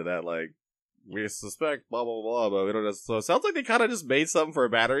kind of went into that like, we suspect blah blah blah, but we don't know. So it sounds like they kind of just made something for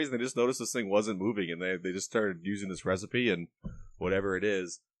batteries, and they just noticed this thing wasn't moving, and they just started using this recipe and whatever it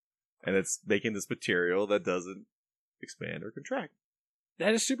is, and it's making this material that doesn't expand or contract.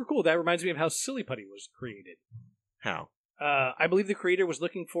 That is super cool. That reminds me of how Silly Putty was created. How? I believe the creator was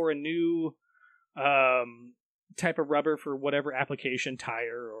looking for a new type of rubber for whatever application,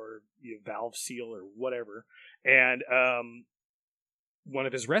 tire or valve seal or whatever. And one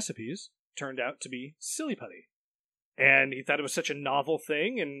of his recipes turned out to be Silly Putty. And he thought it was such a novel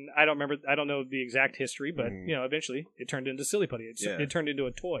thing, and I don't know the exact history, but eventually it turned into Silly Putty. It turned into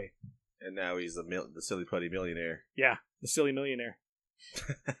a toy. And now he's the Silly Putty millionaire. Yeah, the silly millionaire.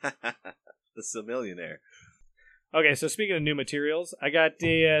 The Silly millionaire. Okay, so speaking of new materials, I got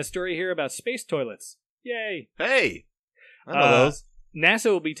a story here about space toilets. Yay! Hey! I know those. NASA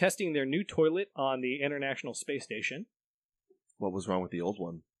will be testing their new toilet on the International Space Station. What was wrong with the old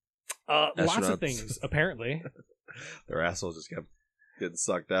one? Lots of things, apparently. Their assholes just kept getting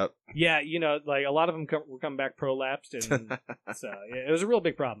sucked out. Yeah, like a lot of them were coming back prolapsed, and so it was a real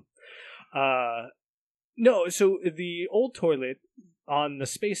big problem. No, so the old toilet on the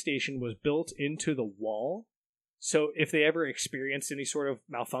space station was built into the wall. So if they ever experienced any sort of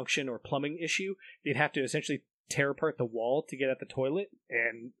malfunction or plumbing issue, they'd have to essentially tear apart the wall to get at the toilet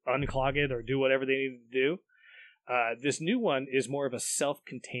and unclog it or do whatever they needed to do. This new one is more of a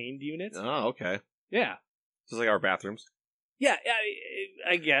self-contained unit. Oh, okay. Yeah. Just like our bathrooms. Yeah,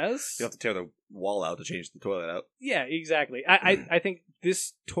 I guess. You have to tear the wall out to change the toilet out. Yeah, exactly. I think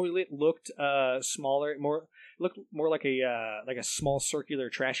this toilet looked smaller, looked more like a small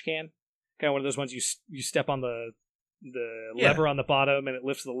circular trash can. Kind of one of those ones you step on the lever on the bottom and it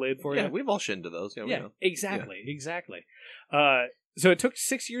lifts the lid for you. Yeah, we've all shit into those. Yeah, we know. Exactly. So it took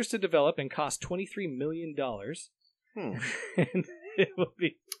 6 years to develop and cost $23 million. And it will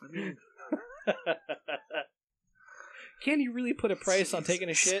be. Can you really put a price on taking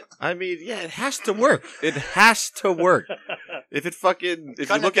a shit? I mean, yeah, it has to work. It has to work. If you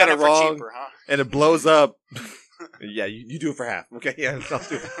look at it wrong cheaper, huh? And it blows up. Yeah, you do it for half. Okay, yeah,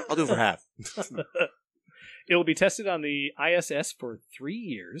 I'll do it for half. It will be tested on the ISS for 3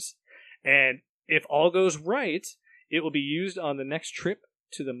 years, and if all goes right, it will be used on the next trip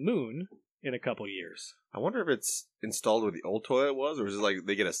to the moon in a couple years. I wonder if it's installed where the old toilet was, or is it like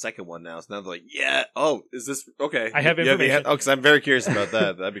they get a second one now? So now they're like, is this okay? I have information. Because I'm very curious about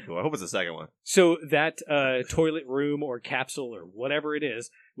that. That'd be cool. I hope it's the second one. So that toilet room or capsule or whatever it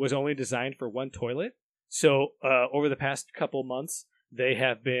is was only designed for one toilet. So over the past couple months, they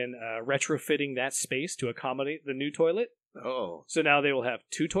have been retrofitting that space to accommodate the new toilet. Oh. So now they will have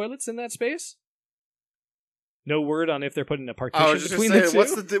 2 toilets in that space. No word on if they're putting a partition between the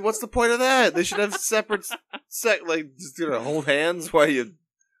two. What's the point of that? They should have separate just hold hands while you.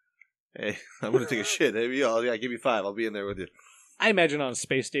 Hey, I'm gonna take a shit. Hey, give me 5. I'll be in there with you. I imagine on a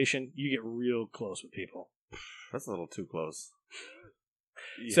space station, you get real close with people. That's a little too close.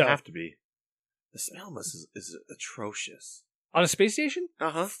 You have to be. The smell is atrocious. On a space station?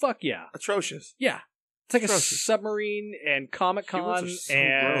 Uh-huh. Fuck yeah. Atrocious. Yeah. It's like atrocious. A submarine and Comic-Con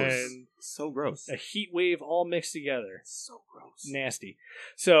and so gross. A heat wave all mixed together. So gross. Nasty.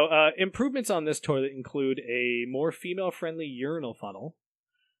 So improvements on this toilet include a more female-friendly urinal funnel.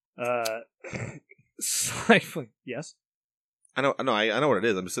 Yes? I know what it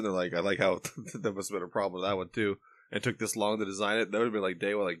is. I'm just sitting there like, I like how there must have been a problem with that one too. It took this long to design it. That would have been like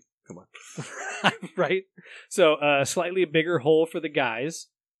day one, like, come on. Right? So, slightly bigger hole for the guys.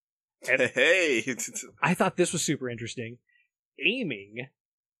 And hey! I thought this was super interesting. Aiming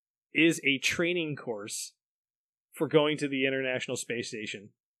is a training course for going to the International Space Station.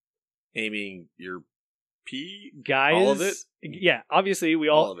 Aiming your pee? Guys, all of it? Yeah, obviously we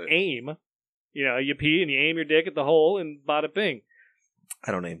all aim. You know, you pee and you aim your dick at the hole and bada bing.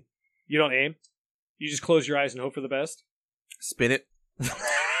 I don't aim. You don't aim? You just close your eyes and hope for the best? Spin it.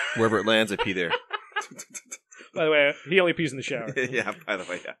 Wherever it lands, I pee there. By the way, he only pees in the shower. Yeah, by the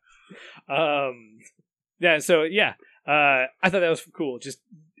way, yeah. Yeah, so, yeah. I thought that was cool. Just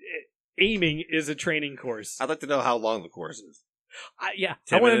aiming is a training course. I'd like to know how long the course is. Yeah.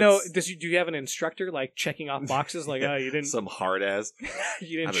 10 I want to know, minutes? do you have an instructor, like, checking off boxes? Like, oh, you didn't... Some hard ass.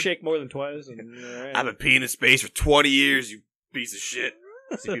 You didn't shake more than twice? And, right. I've been peeing in space for 20 years, you piece of shit.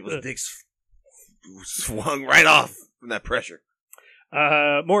 See people's dicks swung right off from that pressure.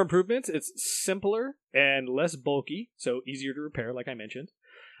 More improvements. It's simpler and less bulky, so easier to repair, like I mentioned.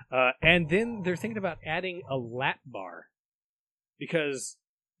 And then they're thinking about adding a lap bar. Because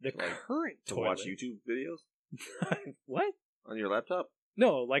the current to toilet... watch YouTube videos? What? On your laptop?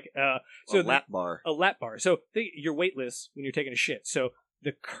 No, like so a lap bar. A lap bar. So you're weightless when you're taking a shit. So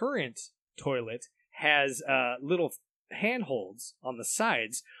the current toilet has little handholds on the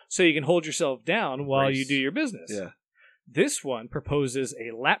sides, so you can hold yourself down while you do your business. Yeah. This one proposes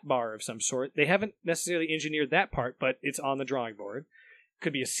a lap bar of some sort. They haven't necessarily engineered that part, but it's on the drawing board.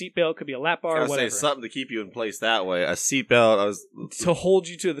 Could be a seatbelt, could be a lap bar, whatever. Say something to keep you in place that way. A seatbelt, to hold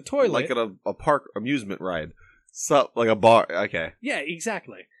you to the toilet, like at a park amusement ride. Something like a bar. Okay. Yeah,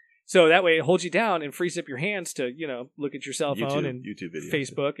 exactly. So that way it holds you down and frees up your hands to, you know, look at your cell phone and YouTube videos,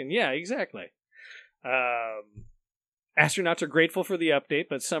 Facebook, and yeah, exactly. Astronauts are grateful for the update,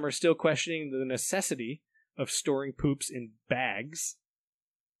 but some are still questioning the necessity of storing poops in bags.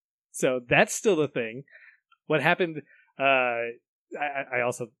 So that's still the thing. What happened? I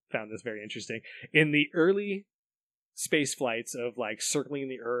also found this very interesting. In the early space flights of like circling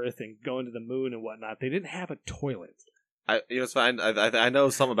the Earth and going to the moon and whatnot, they didn't have a toilet. It's fine. I know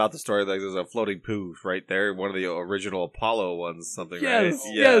something about the story. Like there's a floating poo right there. One of the original Apollo ones, something. Yes,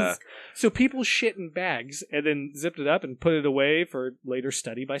 right? yes. So people shit in bags and then zipped it up and put it away for later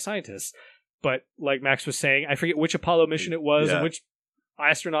study by scientists. But like Max was saying, I forget which Apollo mission it was and which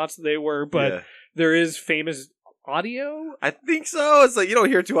astronauts they were, but there is famous audio. I think so. It's like you don't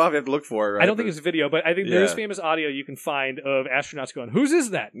hear too often. You have to look for it. Right? I don't think it's video, but I think there's famous audio you can find of astronauts going, "Whose is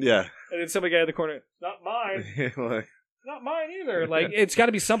that?" Yeah, and then somebody got in the corner, "Not mine." Not mine either. Like it's got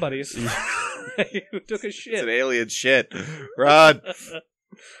to be somebody's who took a shit. It's an alien shit. Run.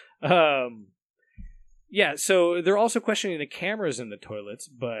 Yeah. So they're also questioning the cameras in the toilets,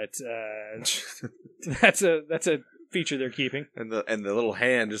 but that's a feature they're keeping. And the little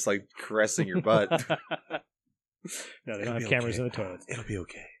hand just like caressing your butt. No, they don't have cameras in the toilets. It'll be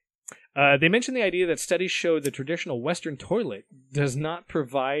okay. They mentioned the idea that studies show the traditional Western toilet does not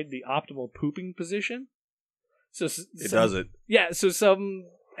provide the optimal pooping position. So it doesn't. Yeah, so some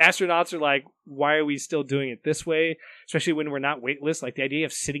astronauts are like, why are we still doing it this way? Especially when we're not weightless. Like the idea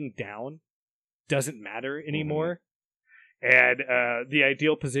of sitting down doesn't matter anymore. Mm-hmm. And the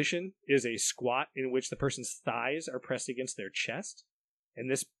ideal position is a squat in which the person's thighs are pressed against their chest.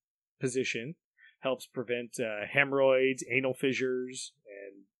 And this position helps prevent hemorrhoids, anal fissures,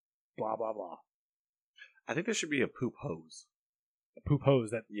 and blah, blah, blah. I think there should be a poop hose. A poop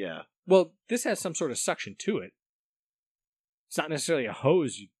hose? Yeah. Well, this has some sort of suction to it. It's not necessarily a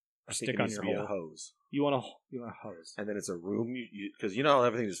hose you stick on your hole. A hose. You want a hose. And then it's a room, because you know how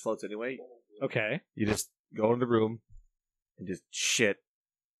everything just floats anyway? Okay. You just go in the room and just shit.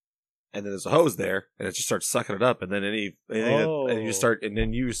 And then there's a hose there, and it just starts sucking it up, and then and you just start, and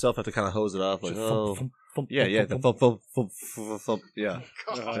then you yourself have to kind of hose it off, like yeah,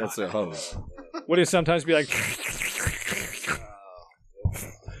 that's a hose. Would it sometimes be like?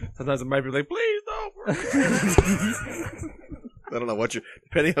 Sometimes it might be like, please don't. I don't know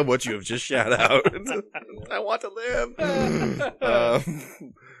depending on what you have just shout out. I want to live.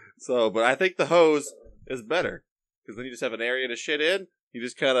 But I think the hose is better because then you just have an area to shit in. You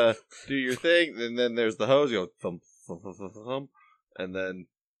just kind of do your thing, and then there's the hose. You go thump, thump, thump, thump, thump, and then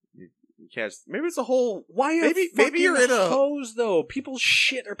you catch. Maybe it's a whole. Why? Maybe you're in a hose though. People's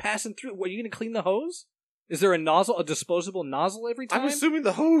shit are passing through. What, are you going to clean the hose? Is there a disposable nozzle every time? I'm assuming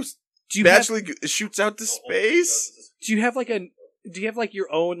the hose naturally shoots out to space. Do you have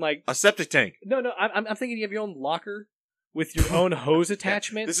your own like a septic tank? No. I'm thinking you have your own locker with your own hose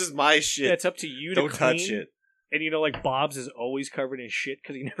attachment. This is my shit. That's up to you Don't to clean. touch it. And like Bob's is always covered in shit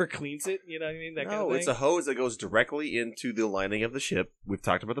because he never cleans it. You know what I mean? That kind of thing. It's a hose that goes directly into the lining of the ship. We've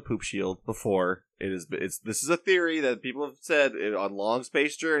talked about the poop shield before. This is a theory that people have said on long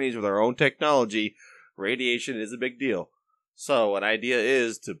space journeys with our own technology. Radiation is a big deal. So an idea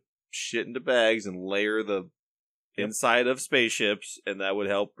is to shit into bags and layer the inside of spaceships, and that would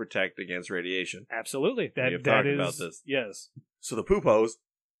help protect against radiation. Absolutely. We have That talked is about this. Yes. So the poop hose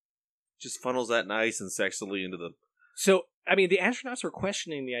just funnels that nice and sexily into the... So, I mean, the astronauts were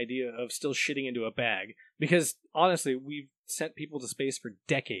questioning the idea of still shitting into a bag because, honestly, we've sent people to space for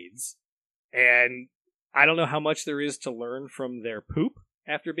decades, and I don't know how much there is to learn from their poop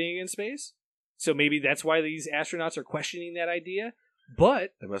after being in space. So maybe that's why these astronauts are questioning that idea.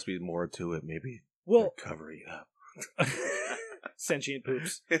 But there must be more to it, maybe. Well, they're covering up. Sentient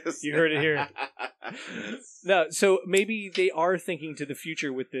poops. You heard it here. No, so maybe they are thinking to the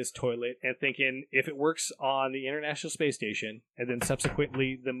future with this toilet and thinking if it works on the International Space Station and then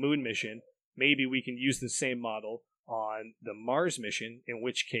subsequently the moon mission, maybe we can use the same model on the Mars mission, in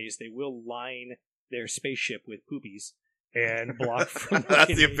which case they will line their spaceship with poopies and block from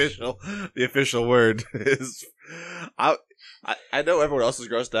That's the official word. Is I know everyone else is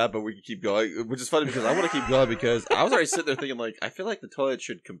grossed out, but we can keep going, which is funny because I want to keep going because I was already sitting there thinking, like, I feel like the toilet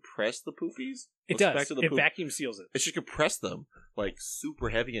should compress the poofies. It does. It vacuum seals it. It should compress them, like, super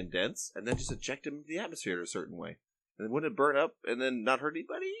heavy and dense, and then just eject them into the atmosphere in a certain way. And then wouldn't it burn up and then not hurt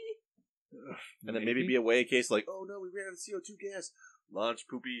anybody? And then maybe be a way in case, like, oh no, we ran out of CO2 gas. Launch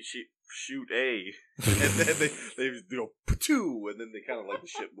poopy shoot A, and then they patoo, and then they kind of like the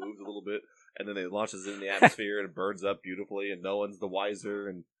ship moves a little bit, and then it launches in the atmosphere and it burns up beautifully, and no one's the wiser.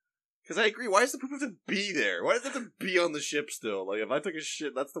 And because I agree, why does the poop have to be there? Why does it have to be on the ship still? Like if I took a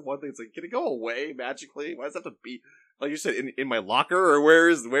shit, that's the one thing. It's like, can it go away magically? Why does it have to be like you said in my locker, or where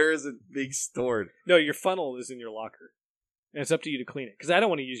is it being stored? No, your funnel is in your locker, and it's up to you to clean it. Because I don't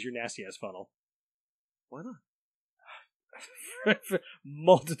want to use your nasty ass funnel. Why not? For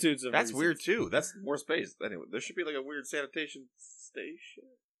multitudes of That's reasons. weird too. That's more space. Anyway, there should be like a weird sanitation station.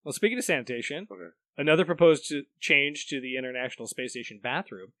 Well, speaking of sanitation, okay. Another proposed change to the International Space Station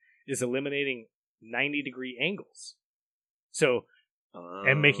bathroom is eliminating 90-degree angles. So,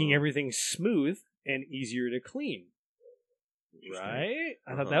 and making everything smooth and easier to clean. Right?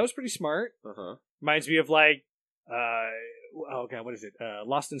 I thought that was pretty smart. Reminds me of like, oh god, what is it?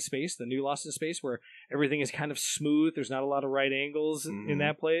 Lost in Space, the new Lost in Space, where everything is kind of smooth. There's not a lot of right angles in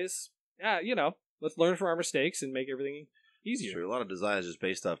that place. Yeah, let's learn from our mistakes and make everything easier. Sure, a lot of design is just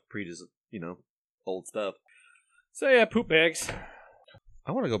based off old stuff. So yeah, poop bags.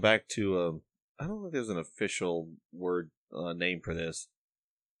 I want to go back to I don't think there's an official word name for this.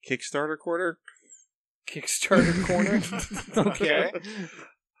 Kickstarter corner. Kickstarter corner. Okay.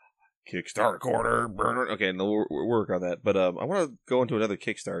 Kickstarter corner, burner. Okay, no, we'll work on that. But I want to go into another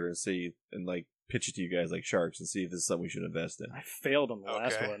Kickstarter and see and like pitch it to you guys like sharks and see if this is something we should invest in. I failed on the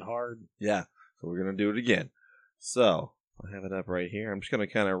last one hard. Yeah, so we're gonna do it again. So I have it up right here. I'm just gonna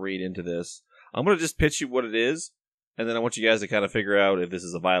kind of read into this. I'm gonna just pitch you what it is, and then I want you guys to kind of figure out if this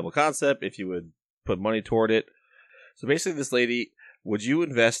is a viable concept, if you would put money toward it. So basically, this lady, would you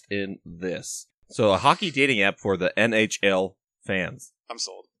invest in this? So a hockey dating app for the NHL fans. I'm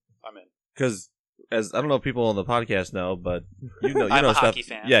sold. I'm in. Because, as I don't know if people on the podcast know, but you know I'm a stuff. hockey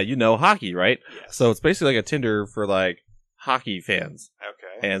fan. Yeah, you know hockey, right? Yes. So it's basically like a Tinder for like hockey fans.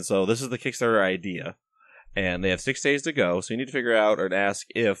 Okay. And so this is the Kickstarter idea. And they have 6 days to go, so you need to figure out or ask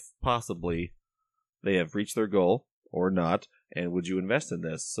if possibly they have reached their goal or not, and would you invest in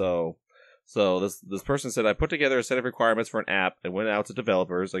this? So this person said, I put together a set of requirements for an app and went out to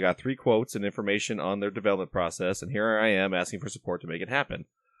developers. I got 3 quotes and information on their development process, and here I am asking for support to make it happen.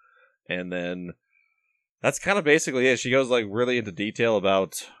 And then that's kind of basically it. She goes like really into detail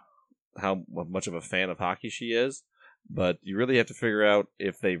about how much of a fan of hockey she is, but you really have to figure out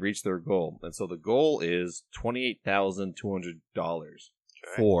if they reach their goal. And so the goal is $28,200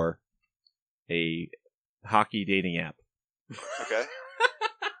 for a hockey dating app. Okay.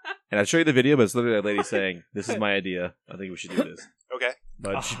 And I'll show you the video, but it's literally a lady saying, "This is my idea. I think we should do this." Okay.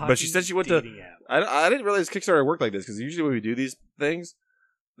 But she said she went to. I didn't realize Kickstarter worked like this because usually when we do these things,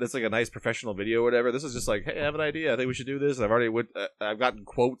 that's like a nice professional video or whatever. This is just like, hey, I have an idea. I think we should do this. I've gotten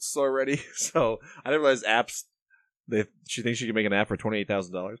quotes already, so I didn't realize apps. She thinks she can make an app for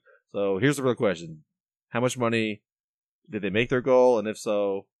 $28,000. So here's the real question: how much money did they make their goal, and if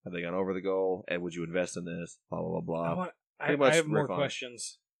so, have they gone over the goal? And would you invest in this? Blah blah blah blah. I have more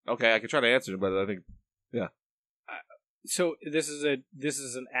questions. Okay, I can try to answer, but I think, yeah. So this is an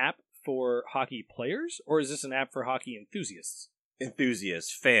app for hockey players, or is this an app for hockey enthusiasts?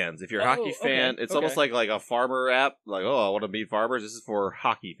 Enthusiasts, fans. If you're a hockey fan, it's almost like a farmer app. Like, oh, I want to meet farmers. This is for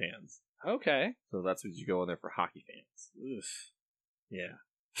hockey fans. Okay. So that's what you go in there for hockey fans. Oof. Yeah.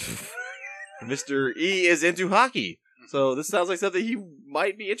 Mr. E is into hockey. So this sounds like something he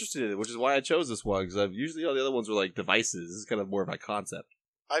might be interested in, which is why I chose this one, because usually all the other ones were like devices. This is kind of more of a concept.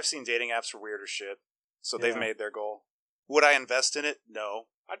 I've seen dating apps for weirder shit. So they've made their goal. Would I invest in it? No.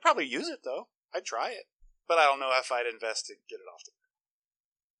 I'd probably use it, though. I'd try it. But I don't know if I'd invest to get it off the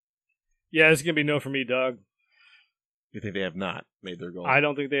Yeah, it's going to be no for me, dog. You think they have not made their goal? I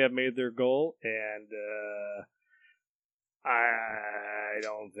don't think they have made their goal, and I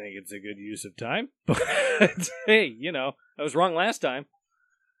don't think it's a good use of time. But hey, I was wrong last time.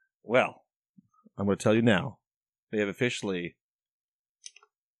 Well, I'm going to tell you now. They have officially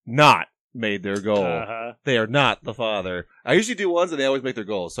not made their goal. Uh-huh. They are not the father. I usually do ones and they always make their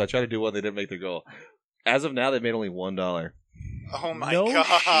goal. So I try to do one, they didn't make their goal. As of now, they've made only $1. Oh my No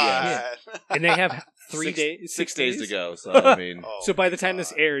god. And they have 3 days, 6 days to go. So I mean, So by the time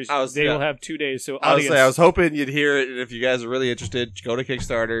this airs, they will have 2 days. So I audience, was hoping you'd hear it. And if you guys are really interested, go to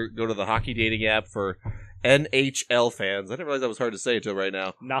Kickstarter, go to the hockey dating app for NHL fans. I didn't realize that was hard to say until right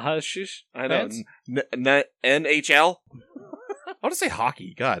now. Nahashish. I know. NHL? I want to say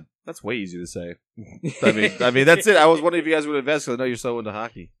hockey. God, that's way easier to say. I mean, that's it. I was wondering if you guys would invest because I know you're so into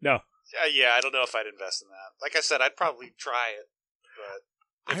hockey. No. Yeah, I don't know if I'd invest in that. Like I said, I'd probably try it.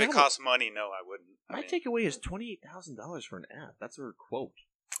 But if it costs money, no, I wouldn't. My takeaway is $28,000 for an app. That's her quote.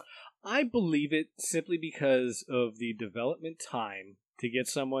 I believe it simply because of the development time to get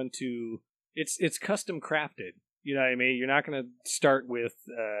someone to... It's custom crafted. You know what I mean? You're not going to start with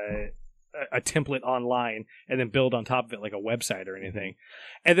a template online and then build on top of it like a website or anything.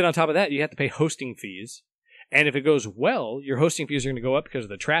 And then on top of that, you have to pay hosting fees. And if it goes well, your hosting fees are going to go up because of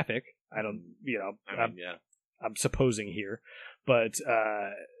the traffic. I'm supposing here. But,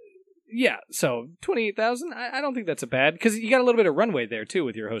 so 28,000, I don't think that's a bad, because you got a little bit of runway there, too,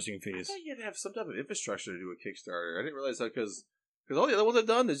 with your hosting fees. I thought you had to have some type of infrastructure to do a Kickstarter. I didn't realize that because all the other ones I've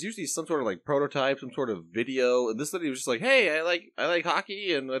done, there's usually some sort of like prototype, some sort of video, and this lady was just like, hey, I like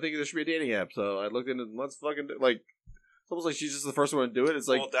hockey, and I think there should be a dating app. So I looked into let's fucking like, it's almost like she's just the first one to do it. It's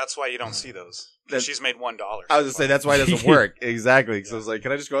like, well, that's why you don't see those. She's made $1. I was just saying that's why it doesn't work exactly. So I was like,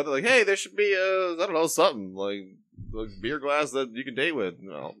 can I just go out there like, hey, there should be I don't know, something like a beer glass that you can date with.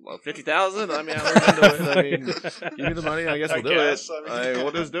 Well, 50,000. I mean, I'm into it. I mean, give me the money. I guess we'll do it.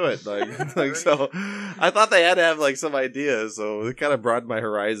 We'll just do it. Like so. I thought they had to have like some ideas, so it kind of broadened my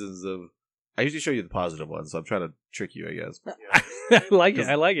horizons. Of I usually show you the positive ones, so I'm trying to trick you, I guess. I like it.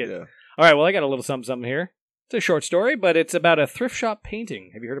 Yeah. All right. Well, I got a little something here. It's a short story, but it's about a thrift shop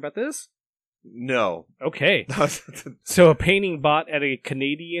painting. Have you heard about this? No. Okay. So a painting bought at a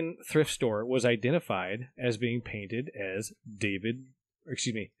Canadian thrift store was identified as being painted as David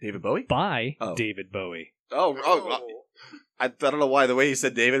Bowie? By David Bowie. I don't know why. The way you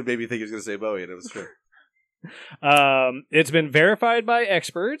said David made me think he was going to say Bowie, and it was true. It's been verified by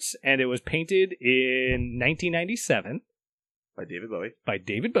experts, and it was painted in 1997. By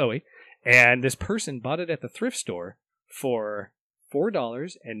David Bowie. And this person bought it at the thrift store for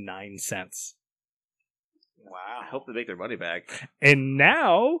 $4.09. Wow. I hope they make their money back. And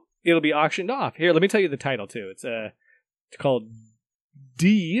now it'll be auctioned off. Here, let me tell you the title, too. It's called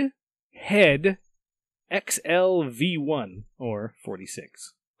D Head XLV1, or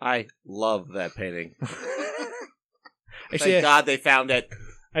 46. I love that painting. Actually, Thank God they found it.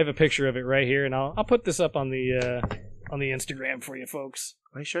 I have a picture of it right here, and I'll put this up on the Instagram for you folks.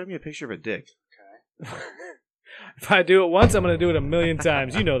 Why are you showing me a picture of a dick? Okay. If I do it once, I'm going to do it a million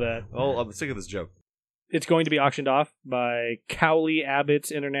times. You know that. Oh, I'm sick of this joke. It's going to be auctioned off by Cowley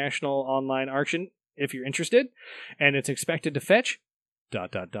Abbott's International Online Auction, if you're interested. And it's expected to fetch... ...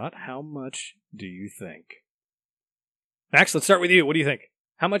 How much do you think? Max, let's start with you. What do you think?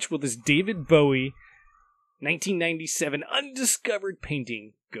 How much will this David Bowie 1997 undiscovered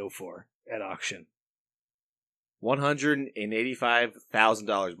painting go for at auction?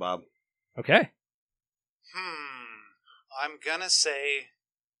 $185,000, Bob. Okay. I'm gonna say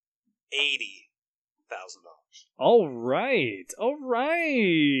 $80,000. All right.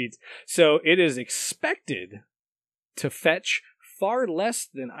 So it is expected to fetch far less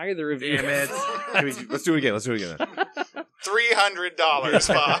than either of you. Damn it. Let's do it again. $300,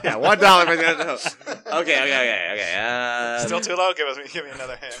 Bob. Yeah, $1. Okay. Still too low. Give me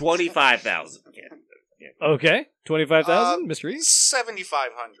another hint. 25,000. Okay, 25,000, Mr. E.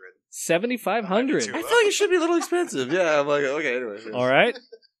 7,500. 7,500. I feel like it should be a little expensive. Yeah, I'm like, okay, anyway. All right.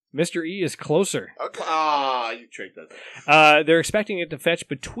 Mr. E is closer. Okay. You tricked us. They're expecting it to fetch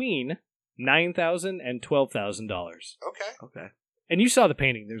between $9,000 and $12,000. Okay. And you saw the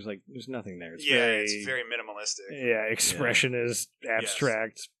painting. There's nothing there. It's very minimalistic. Yeah, expression is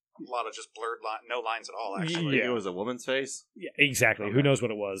abstract. Yes. A lot of just blurred no lines at all, actually. It was a woman's face? Yeah, exactly. Okay. Who knows what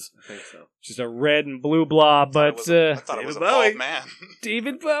it was? I think so. Just a red and blue blob, but... I thought it was a bald man.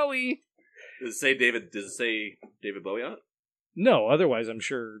 David Bowie. Does it say David Bowie on it? No, otherwise I'm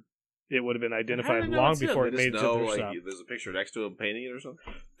sure it would have been How identified did they know long it's him? before it They made just it to know, the like, shop. there's a picture next to him painting it or something.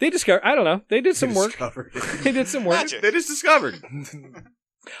 They discovered. I don't know. They did some work. They did some work. Magic. They just discovered.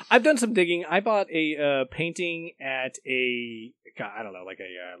 I've done some digging. I bought a painting at a I don't know, like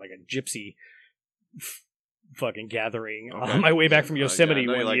a gypsy fucking gathering Okay. on my way back from Yosemite I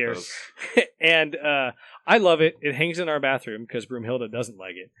know you one like year, those. and I love it. It hangs in our bathroom because Broomhilda doesn't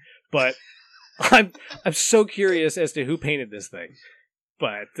like it, but I'm so curious as to who painted this thing.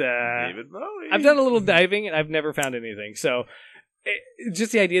 But David Bowie. I've done a little diving and I've never found anything. So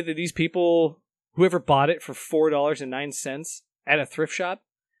just the idea that these people, whoever bought it for $4.09 at a thrift shop,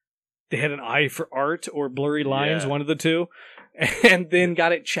 they had an eye for art or blurry lines, one of the two, and then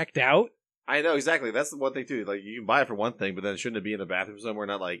got it checked out. I know, exactly. That's the one thing, too. Like, you can buy it for one thing, but then shouldn't it be in a bathroom somewhere,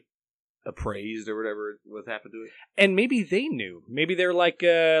 not, like, appraised or whatever what happened to it? And maybe they knew. Maybe they're like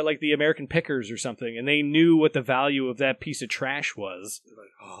the American Pickers or something, and they knew what the value of that piece of trash was. Like,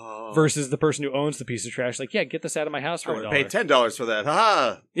 oh. Versus the person who owns the piece of trash. Like, yeah, get this out of my house for I'm $1. going to pay $10 for that.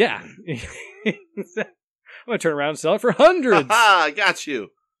 Ha Yeah. I'm going to turn around and sell it for hundreds. ha! I got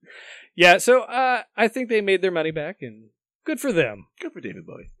you. Yeah, so I think they made their money back, and good for them. Good for David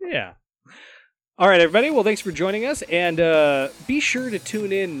Bowie. Yeah. All right, everybody. Well, thanks for joining us, and be sure to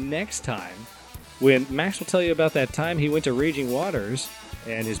tune in next time when Max will tell you about that time he went to Raging Waters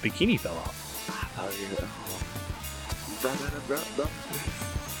and his bikini fell off.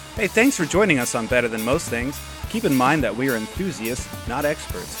 Hey, thanks for joining us on Better Than Most Things. Keep in mind that we are enthusiasts, not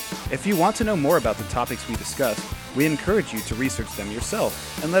experts. If you want to know more about the topics we discussed, we encourage you to research them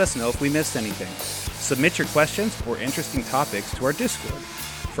yourself and let us know if we missed anything. Submit your questions or interesting topics to our Discord.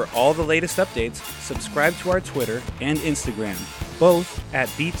 For all the latest updates, subscribe to our Twitter and Instagram, both at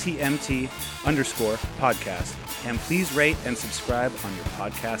BTMT_podcast. And please rate and subscribe on your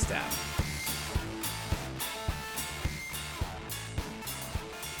podcast app.